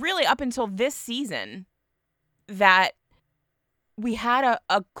really up until this season that we had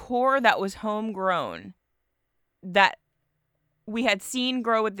a core that was homegrown, that we had seen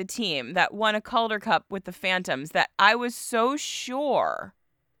grow with the team, that won a Calder Cup with the Phantoms, that I was so sure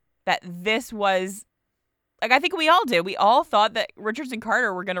that this was, like, I think we all did. We all thought that Richards and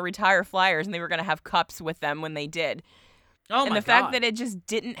Carter were going to retire Flyers and they were going to have cups with them when they did. Oh, and the fact that it just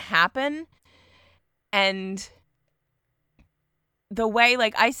didn't happen, and the way,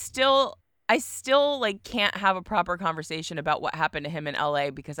 like, I still like can't have a proper conversation about what happened to him in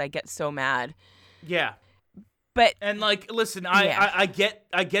LA because I get so mad. Yeah. But And like, listen, Yeah. I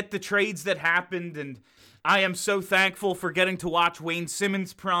get the trades that happened, and I am so thankful for getting to watch Wayne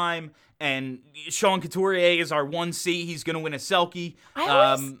Simmons prime, and Sean Couturier is our 1C. He's gonna win a Selkie. I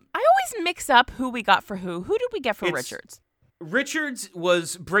always mix up who we got for who. Who did we get for It's- Richards? Richards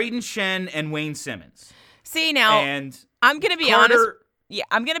was Braden Shen and Wayne Simmons, See, now and I'm gonna be honest. Carter. Yeah,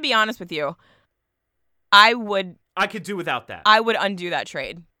 I'm gonna be honest with you. I would could do without that. undo that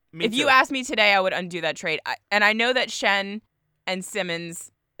trade. Me If too. you asked me today, I would undo that trade. And I know that Shen and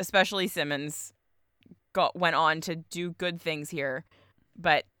Simmons, especially Simmons, went on to do good things here,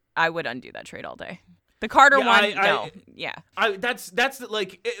 but I would undo that trade all day. The Carter one, no. Yeah.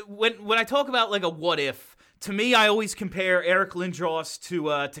 Like when I talk about like a what if, to me I always compare Eric Lindros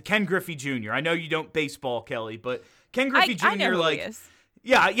to Ken Griffey Jr. I know you don't baseball, Kelly, but Ken Griffey Jr. I know who like he is.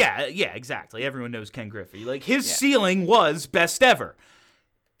 yeah, exactly. Everyone knows Ken Griffey. Like his ceiling was best ever.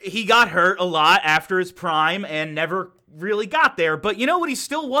 He got hurt a lot after his prime and never really got there. But you know what he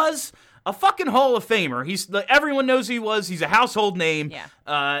still was? A fucking Hall of Famer. He's like, everyone knows who he was. He's a household name.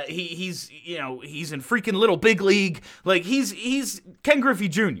 Yeah. He's in freaking Little Big League. Like he's Ken Griffey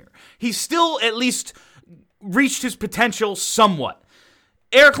Jr. He's still at least reached his potential somewhat.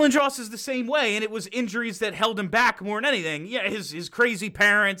 Eric Lindros is the same way, and it was injuries that held him back more than anything. Yeah, his crazy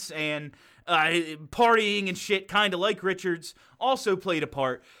parents and partying and shit, kind of like Richards, also played a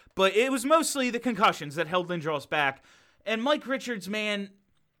part. But it was mostly the concussions that held Lindros back. And Mike Richards, man,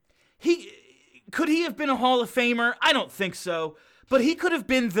 could he have been a Hall of Famer? I don't think so. But he could have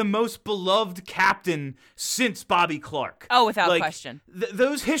been the most beloved captain since Bobby Clark. Oh, without question.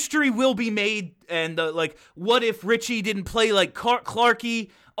 Those history will be made, and like, what if Richie didn't play like Clarky?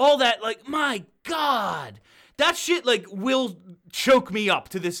 All that, like, my God. That shit, like, will choke me up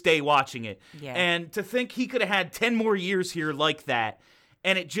to this day watching it. Yeah. And to think he could have had 10 more years here like that,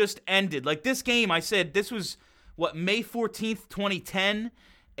 and it just ended. Like, this game, I said, this was, May 14th, 2010?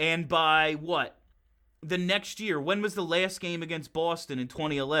 And by, the next year, when was the last game against Boston in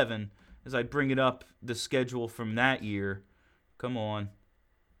 2011? As I bring it up, the schedule from that year. Come on.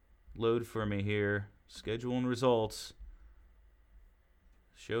 Load for me here. Schedule and results.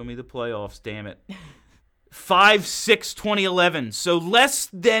 Show me the playoffs, damn it. 5/6/2011. So less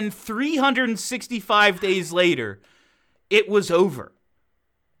than 365 days later, it was over.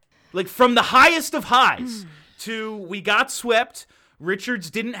 Like, from the highest of highs to we got swept, Richards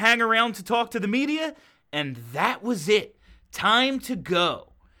didn't hang around to talk to the media, and that was it. Time to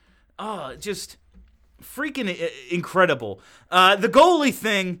go. Oh, just freaking incredible. The goalie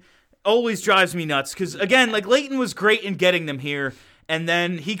thing always drives me nuts because, again, like, Leighton was great in getting them here, and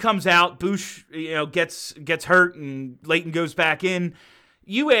then he comes out, Bush, gets hurt, and Leighton goes back in.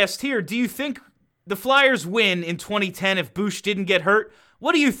 You asked here, do you think the Flyers win in 2010 if Bush didn't get hurt?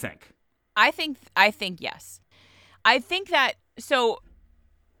 What do you think? I think yes. I think that, so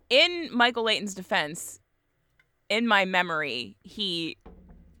in Michael Leighton's defense, in my memory,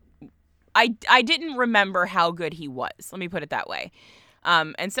 I didn't remember how good he was. Let me put it that way.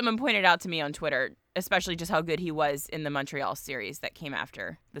 And someone pointed out to me on Twitter, especially just how good he was in the Montreal series that came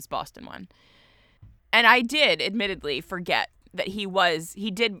after this Boston one. And I did, admittedly, forget that he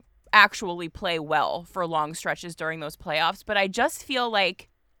did actually play well for long stretches during those playoffs. But I just feel like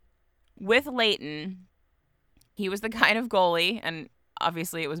with Leighton, he was the kind of goalie, and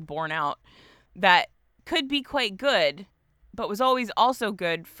obviously it was borne out, that could be quite good, but was always also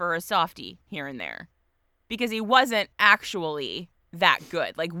good for a softie here and there. Because he wasn't actually that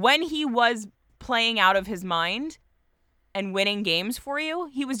good. Like, when he was playing out of his mind and winning games for you,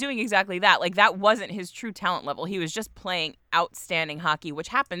 he was doing exactly that. Like, that wasn't his true talent level. He was just playing outstanding hockey, which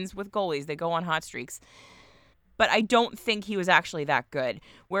happens with goalies. They go on hot streaks. But I don't think he was actually that good.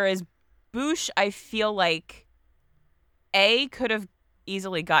 Whereas Bush, I feel like, could have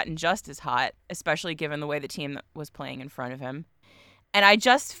easily gotten just as hot, especially given the way the team was playing in front of him. And I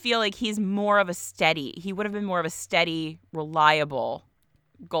just feel like he would have been more of a steady, reliable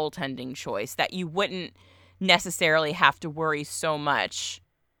goaltending choice that you wouldn't necessarily have to worry so much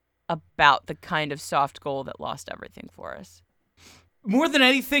about the kind of soft goal that lost everything for us. More than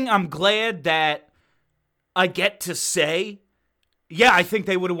anything, I'm glad that I get to say, yeah, I think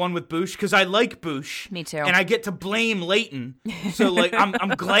they would have won with Bush because I like Bush. Me too. And I get to blame Leighton. So, like, I'm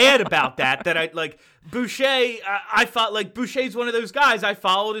glad about that I, like, Boucher, I thought, like, Boucher's one of those guys I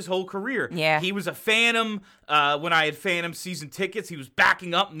followed his whole career. Yeah. He was a Phantom when I had Phantom season tickets. He was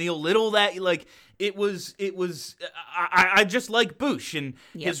backing up Neil Little. I just like Bush. And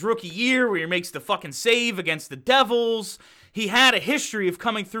his rookie year where he makes the fucking save against the Devils, he had a history of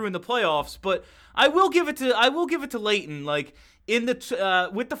coming through in the playoffs. But I will give it to Leighton. Like in the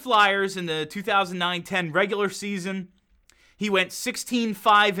with the Flyers in the 2009-10 regular season, he went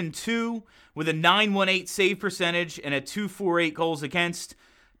 16-5-2 with a .918 save percentage and a .248 goals against.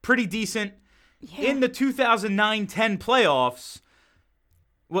 Pretty decent. Yeah. In the 2009-10 playoffs,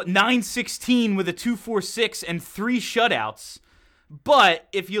 916 with a .246 and 3 shutouts. But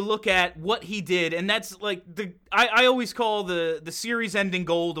if you look at what he did, and that's like I always call the series-ending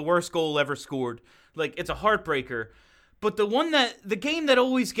goal the worst goal ever scored. Like, it's a heartbreaker. But the game that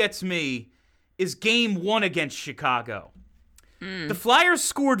always gets me is Game 1 against Chicago. The Flyers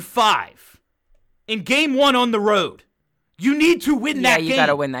scored 5 in Game 1 on the road. You need to win that game. Yeah, you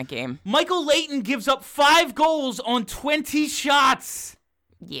gotta win that game. Michael Leighton gives up 5 goals on 20 shots.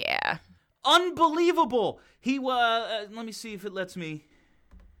 Yeah. Unbelievable. He let me see if it lets me.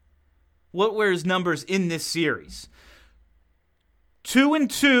 What were his numbers in this series?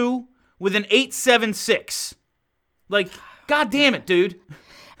 2-2 with an .876. Like, God damn it, dude.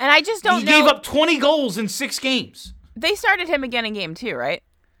 And I just don't know. He gave up 20 goals in 6 games. They started him again in Game 2, right?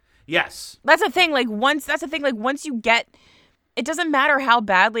 Yes. That's the thing. Like, once you get, it doesn't matter how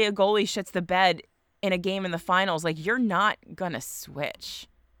badly a goalie shits the bed in a game in the finals. Like, you're not gonna switch.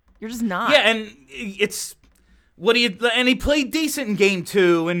 You're just not. Yeah, and it's and he played decent in Game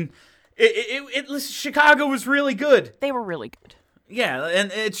 2, and Chicago was really good. They were really good. Yeah,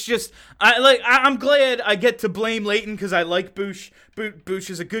 and it's just I'm glad I get to blame Leighton because I like Bush. Bush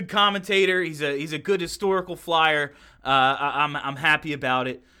is a good commentator. He's a good historical Flyer. I'm happy about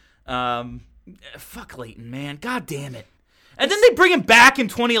it. Fuck Leighton, man. God damn it. And then they bring him back in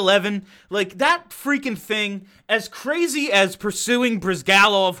 2011. Like, that freaking thing, as crazy as pursuing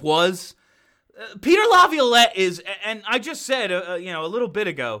Brizgalov was, Peter Laviolette is, and I just said, a little bit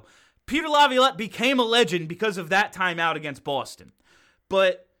ago, Peter Laviolette became a legend because of that timeout against Boston.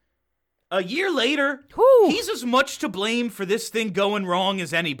 But a year later, he's as much to blame for this thing going wrong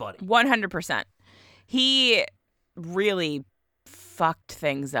as anybody. 100%. He really fucked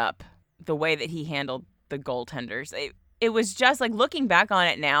things up, the way that he handled the goaltenders. It was just like, looking back on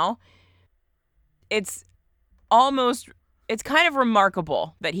it now, it's kind of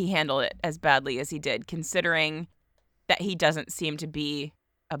remarkable that he handled it as badly as he did, considering that he doesn't seem to be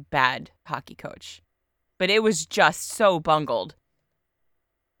a bad hockey coach. But it was just so bungled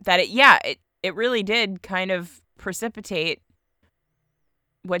that it really did kind of precipitate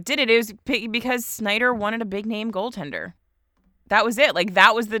what did it. It was because Snyder wanted a big name goaltender. That was it. Like,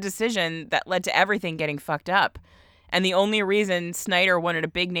 that was the decision that led to everything getting fucked up. And the only reason Snyder wanted a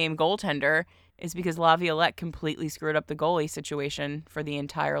big name goaltender is because Laviolette completely screwed up the goalie situation for the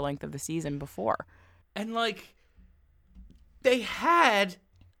entire length of the season before. And, like, they had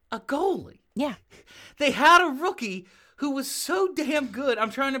a goalie. Yeah. They had a rookie who was so damn good.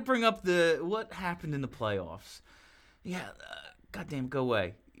 I'm trying to bring up what happened in the playoffs. Yeah, goddamn, go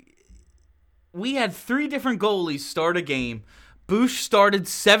away. We had 3 different goalies start a game. Bush started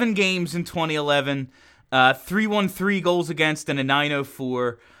 7 games in 2011. 313 goals against and a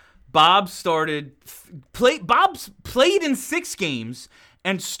 .904. Bob's played in 6 games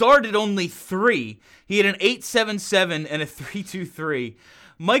and started only 3. He had an .877 and a .323.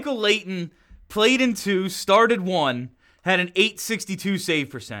 Michael Leighton played in 2, started 1, had an .862 save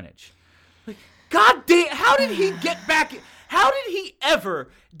percentage. Like, God damn, how did he get back? How did he ever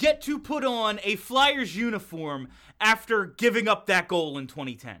get to put on a Flyers uniform after giving up that goal in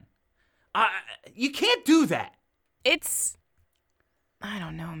 2010? You can't do that. I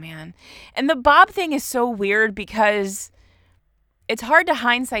don't know, man. And the Bob thing is so weird because it's hard to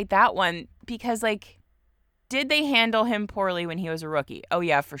hindsight that one because, like, did they handle him poorly when he was a rookie? Oh,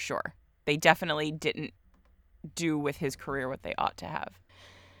 yeah, for sure. They definitely didn't do with his career what they ought to have.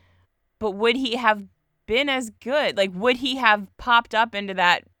 But would he have been as good? Like, would he have popped up into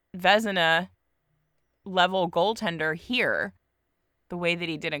that Vezina level goaltender here the way that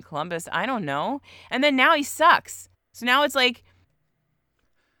he did in Columbus? I don't know. And then now he sucks. So now it's like,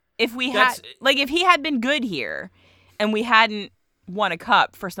 if he had been good here and we hadn't won a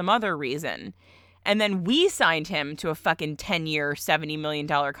cup for some other reason, and then we signed him to a fucking 10-year, $70 million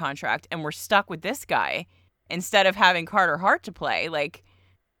contract, and we're stuck with this guy instead of having Carter Hart to play, like,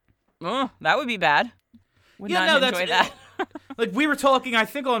 that would be bad. Would not enjoy that. Like, we were talking, I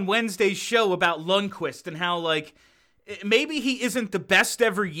think, on Wednesday's show about Lundqvist and how, like, maybe he isn't the best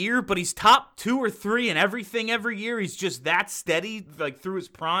every year, but he's top 2 or 3 in everything every year. He's just that steady, like, through his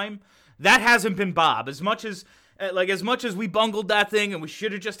prime. That hasn't been Bob. As much as we bungled that thing and we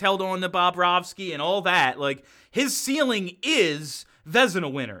should have just held on to Bobrovsky and all that, like, his ceiling is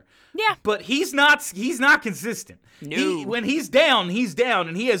Vezina winner. Yeah. But he's not consistent. No. When he's down,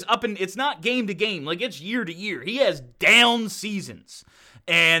 and he has it's not game to game, like it's year to year. He has down seasons.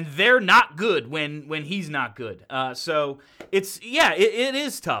 And they're not good when he's not good. So it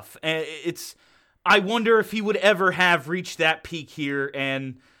is tough. I wonder if he would ever have reached that peak here,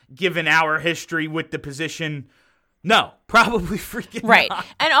 and given our history with the position, no, probably freaking right. not.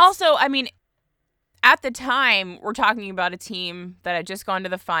 And also, I mean, at the time, we're talking about a team that had just gone to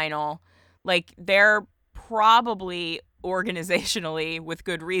the final. Like, they're probably organizationally, with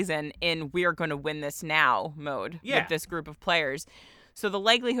good reason, in we're going to win this now mode with this group of players. So the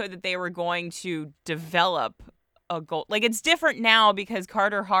likelihood that they were going to develop a goal, like, it's different now because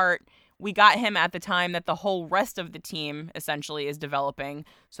Carter Hart, we got him at the time that the whole rest of the team essentially is developing.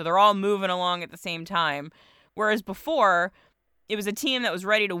 So they're all moving along at the same time. Whereas before, it was a team that was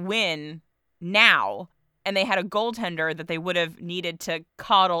ready to win now, and they had a goaltender that they would have needed to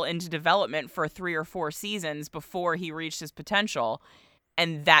coddle into development for 3 or 4 seasons before he reached his potential,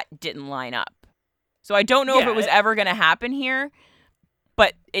 and that didn't line up. So I don't know if it was ever going to happen here,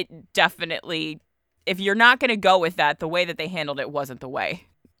 but it definitely, if you're not going to go with that, the way that they handled it wasn't the way.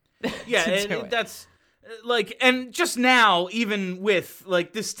 Yeah, and that's like, and just now, even with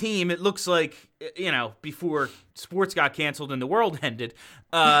like this team, it looks like, you know, before sports got canceled and the world ended,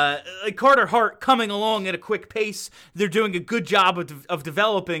 like Carter Hart coming along at a quick pace. They're doing a good job of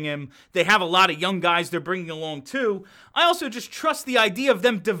developing him. They have a lot of young guys they're bringing along too. I also just trust the idea of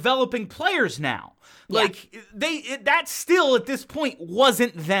them developing players now. Yeah. Like that still at this point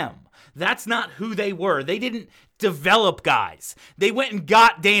wasn't them. That's not who they were. They didn't develop guys. They went and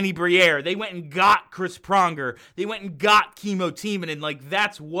got Danny Briere. They went and got Chris Pronger. They went and got Kimmo Timonen. Like,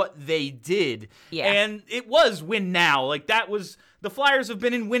 that's what they did. Yeah. And it was win now. Like, that was, the Flyers have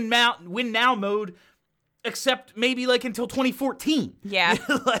been in win now mode, except maybe like until 2014. Yeah,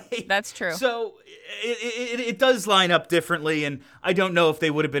 like, that's true. So it does line up differently, and I don't know if they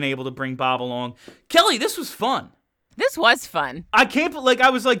would have been able to bring Bob along. Kelly, this was fun. This was fun. I can't, like, I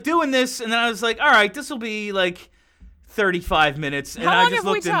was like doing this, and then I was like, all right, this will be like 35 minutes. And How long I just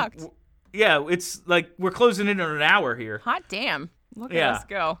have we talked? Yeah, it's like we're closing in on an hour here. Hot damn. Look at us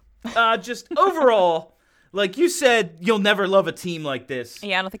go. Just overall, like you said, you'll never love a team like this.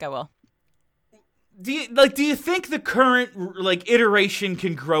 Yeah, I don't think I will. Do you think the current like iteration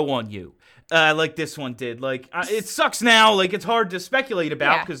can grow on you? Like this one did. Like, it sucks now. Like, it's hard to speculate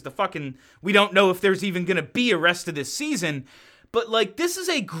about because we don't know if there's even going to be a rest of this season. But, like, this is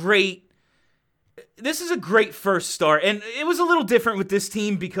a great first start. And it was a little different with this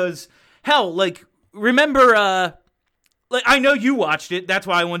team because, hell, like, remember, like, I know you watched it. That's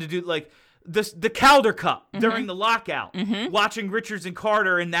why I wanted to do, like, the Calder Cup during the lockout. Watching Richards and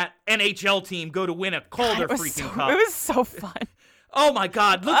Carter and that NHL team go to win a Calder Cup. It was so fun. Oh my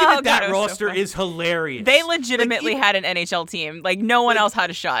God! Looking at that roster is hilarious. They legitimately had an NHL team. Like, no one else had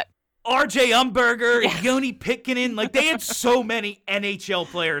a shot. R.J. Umberger, Yoni Pitkinen, like, they had so many NHL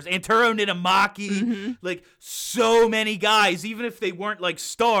players. Antero Niittymaki, like, so many guys, even if they weren't, like,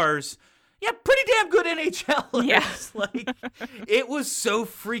 stars. Yeah, pretty damn good NHLers. Yeah. Like, it was so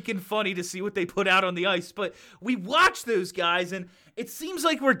freaking funny to see what they put out on the ice. But we watched those guys, and it seems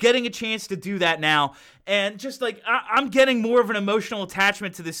like we're getting a chance to do that now. And just, like, I'm getting more of an emotional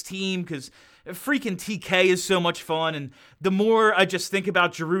attachment to this team because freaking TK is so much fun. And the more I just think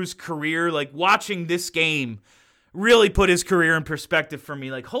about Giroux's career, like, watching this game really put his career in perspective for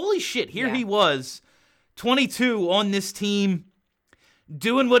me. Like, holy shit, here he was, 22 on this team,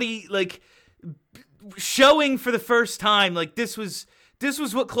 doing what he, like, showing for the first time, like, this was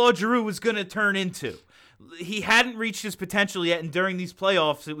what Claude Giroux was going to turn into. He hadn't reached his potential yet, and during these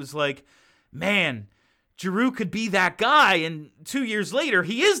playoffs, it was like, man, Giroux could be that guy, and 2 years later,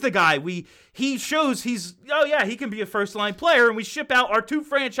 he is the guy. He shows he can be a first-line player, and we ship out our 2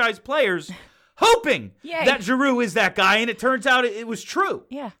 franchise players, hoping that Giroux is that guy, and it turns out it was true.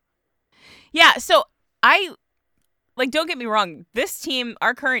 Yeah, so don't get me wrong, this team,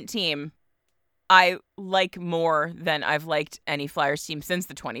 our current team, I like more than I've liked any Flyers team since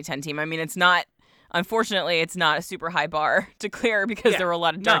the 2010 team. I mean, unfortunately, it's not a super high bar to clear because there were a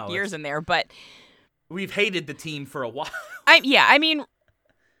lot of dark years in there, but we've hated the team for a while. I mean,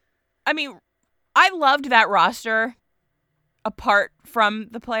 I loved that roster apart from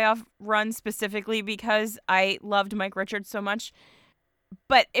the playoff run specifically because I loved Mike Richards so much.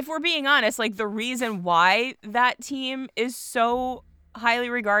 But if we're being honest, like, the reason why that team is so highly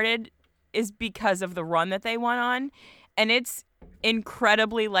regarded is because of the run that they went on. And it's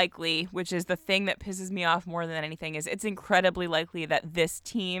incredibly likely, which is the thing that pisses me off more than anything, is it's incredibly likely that this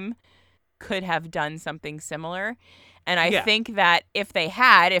team could have done something similar. And I think that if they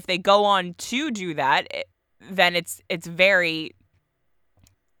go on to do that, then it's very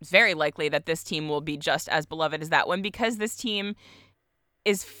likely that this team will be just as beloved as that one, because this team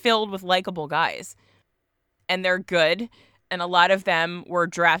is filled with likable guys. And they're good. And a lot of them were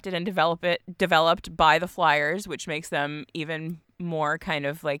drafted and developed by the Flyers, which makes them even more kind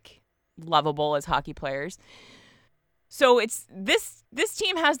of like lovable as hockey players. So it's this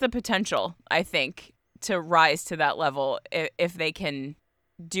team has the potential, I think, to rise to that level if they can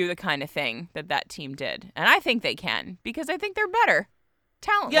do the kind of thing that team did. And I think they can, because I think they're better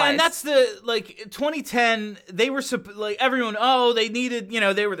talent-wise. Yeah, and that's 2010, they were like everyone, they needed,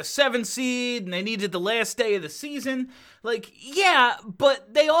 they were the 7th seed and they needed the last day of the season. Like, yeah,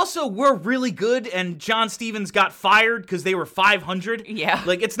 but they also were really good, and John Stevens got fired because they were 500. Yeah.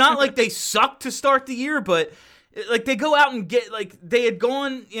 Like, it's not like they sucked to start the year, but like they go out and get, like, they had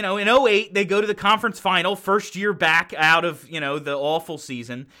gone, in 2008, they go to the conference final, first year back out of, the awful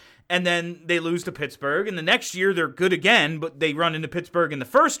season. And then they lose to Pittsburgh. And the next year, they're good again, but they run into Pittsburgh in the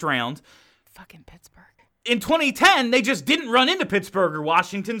first round. Fucking Pittsburgh. In 2010, they just didn't run into Pittsburgh or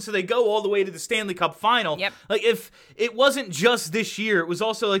Washington, so they go all the way to the Stanley Cup final. Yep. Like, if it wasn't just this year, it was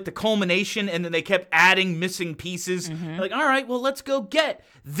also like the culmination, and then they kept adding missing pieces. Mm-hmm. Like, all right, well, let's go get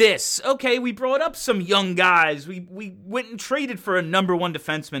this. Okay, we brought up some young guys. We went and traded for a number 1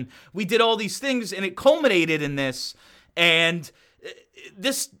 defenseman. We did all these things, and it culminated in this. And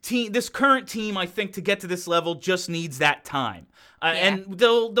this current team, I think, to get to this level just needs that time. And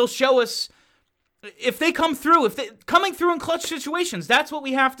they'll show us if they come through, coming through in clutch situations. That's what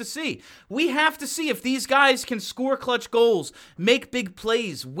we have to see. We have to see if these guys can score clutch goals, make big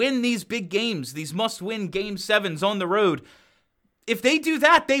plays, win these big games, these must-win Game 7s on the road. If they do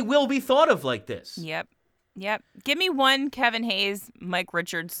that, they will be thought of like this. Yep. Give me one Kevin Hayes, Mike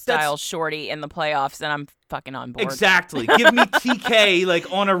Richards style shorty in the playoffs, and I'm fucking on board. Exactly. Give me TK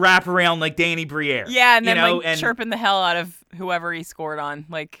like on a wraparound like Danny Briere. Yeah, and then chirping the hell out of whoever he scored on.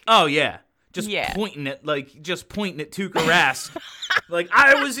 Like, oh yeah, just pointing it Tuukka Rask. Like,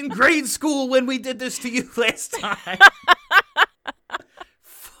 I was in grade school when we did this to you last time.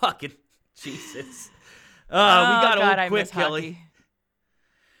 Fucking Jesus. We got old quick, Kelly. Hockey.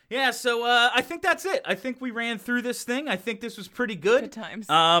 Yeah, so I think that's it. I think we ran through this thing. I think this was pretty good. Good times.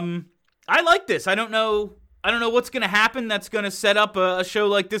 I like this. I don't know what's going to happen that's going to set up a show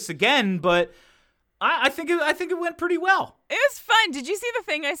like this again, but I think it went pretty well. It was fun. Did you see the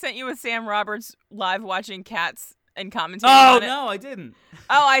thing I sent you with Sam Roberts live watching Cats and commentating on it? Oh, no, I didn't.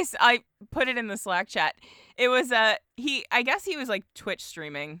 Oh, I put it in the Slack chat. It was I guess he was like Twitch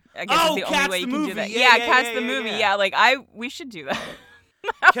streaming. I guess is the Cats only way you the can movie. do that. Yeah, Cats the movie. Yeah, like we should do that.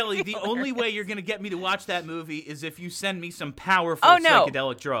 Kelly, the only way you're going to get me to watch that movie is if you send me some powerful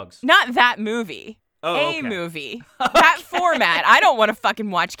psychedelic drugs. Not that movie. Okay. Movie. That format. I don't want to fucking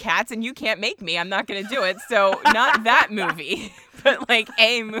watch Cats, and you can't make me. I'm not going to do it. So not that movie, but like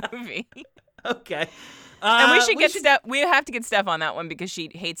a movie. Okay. And we should get Steph. We have to get Steph on that one because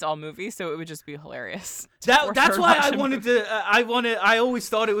she hates all movies, so it would just be hilarious. That's why I wanted to. I always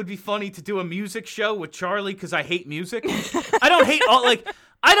thought it would be funny to do a music show with Charlie because I hate music. I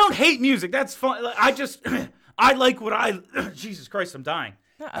don't hate music. That's fun. I like what I. Jesus Christ, I'm dying.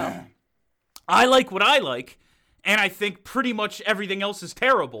 Uh-oh. I like what I like, and I think pretty much everything else is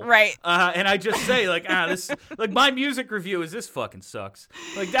terrible. Right. And I just say this, my music review is this fucking sucks.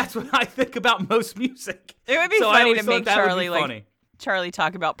 Like, that's what I think about most music. It would be funny to make Charlie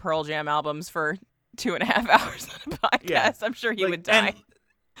talk about Pearl Jam albums for 2.5 hours on a podcast. Yeah. I'm sure he would die.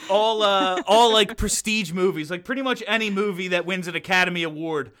 All like prestige movies, like pretty much any movie that wins an Academy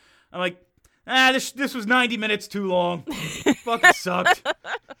Award. I'm like, this was 90 minutes too long. Fucking sucked.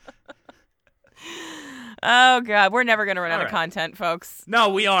 Oh, God. We're never going to run out of content, folks. No,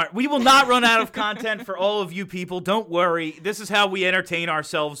 we aren't. We will not run out of content for all of you people. Don't worry. This is how we entertain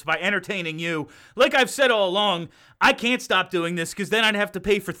ourselves, by entertaining you. Like I've said all along, I can't stop doing this because then I'd have to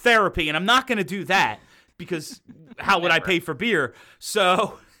pay for therapy, and I'm not going to do that because how would I pay for beer?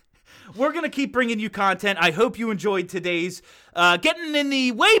 So we're going to keep bringing you content. I hope you enjoyed today's getting in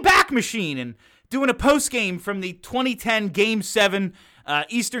the way back machine and doing a post-game from the 2010 Game 7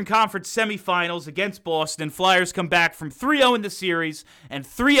 Eastern Conference semifinals against Boston. Flyers come back from 3-0 in the series and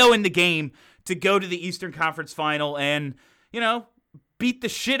 3-0 in the game to go to the Eastern Conference final and, beat the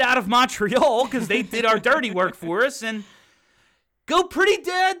shit out of Montreal because they did our dirty work for us and go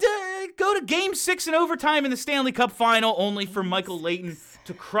to Game 6 in overtime in the Stanley Cup final, only for Michael Leighton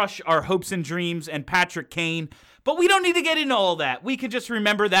to crush our hopes and dreams and Patrick Kane. But we don't need to get into all that. We can just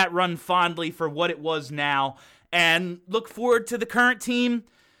remember that run fondly for what it was now and look forward to the current team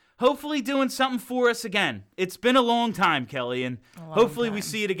hopefully doing something for us again. It's been a long time, Kelly, and hopefully we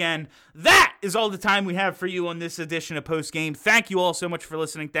see it again. That is all the time we have for you on this edition of Post Game. Thank you all so much for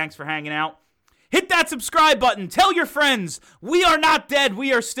listening. Thanks for hanging out. Hit that subscribe button. Tell your friends. We are not dead.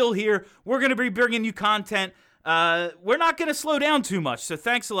 We are still here. We're going to be bringing you content. We're not going to slow down too much. So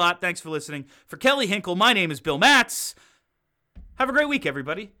thanks a lot. Thanks for listening. For Kelly Hinkle, my name is Bill Matz. Have a great week,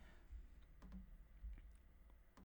 everybody.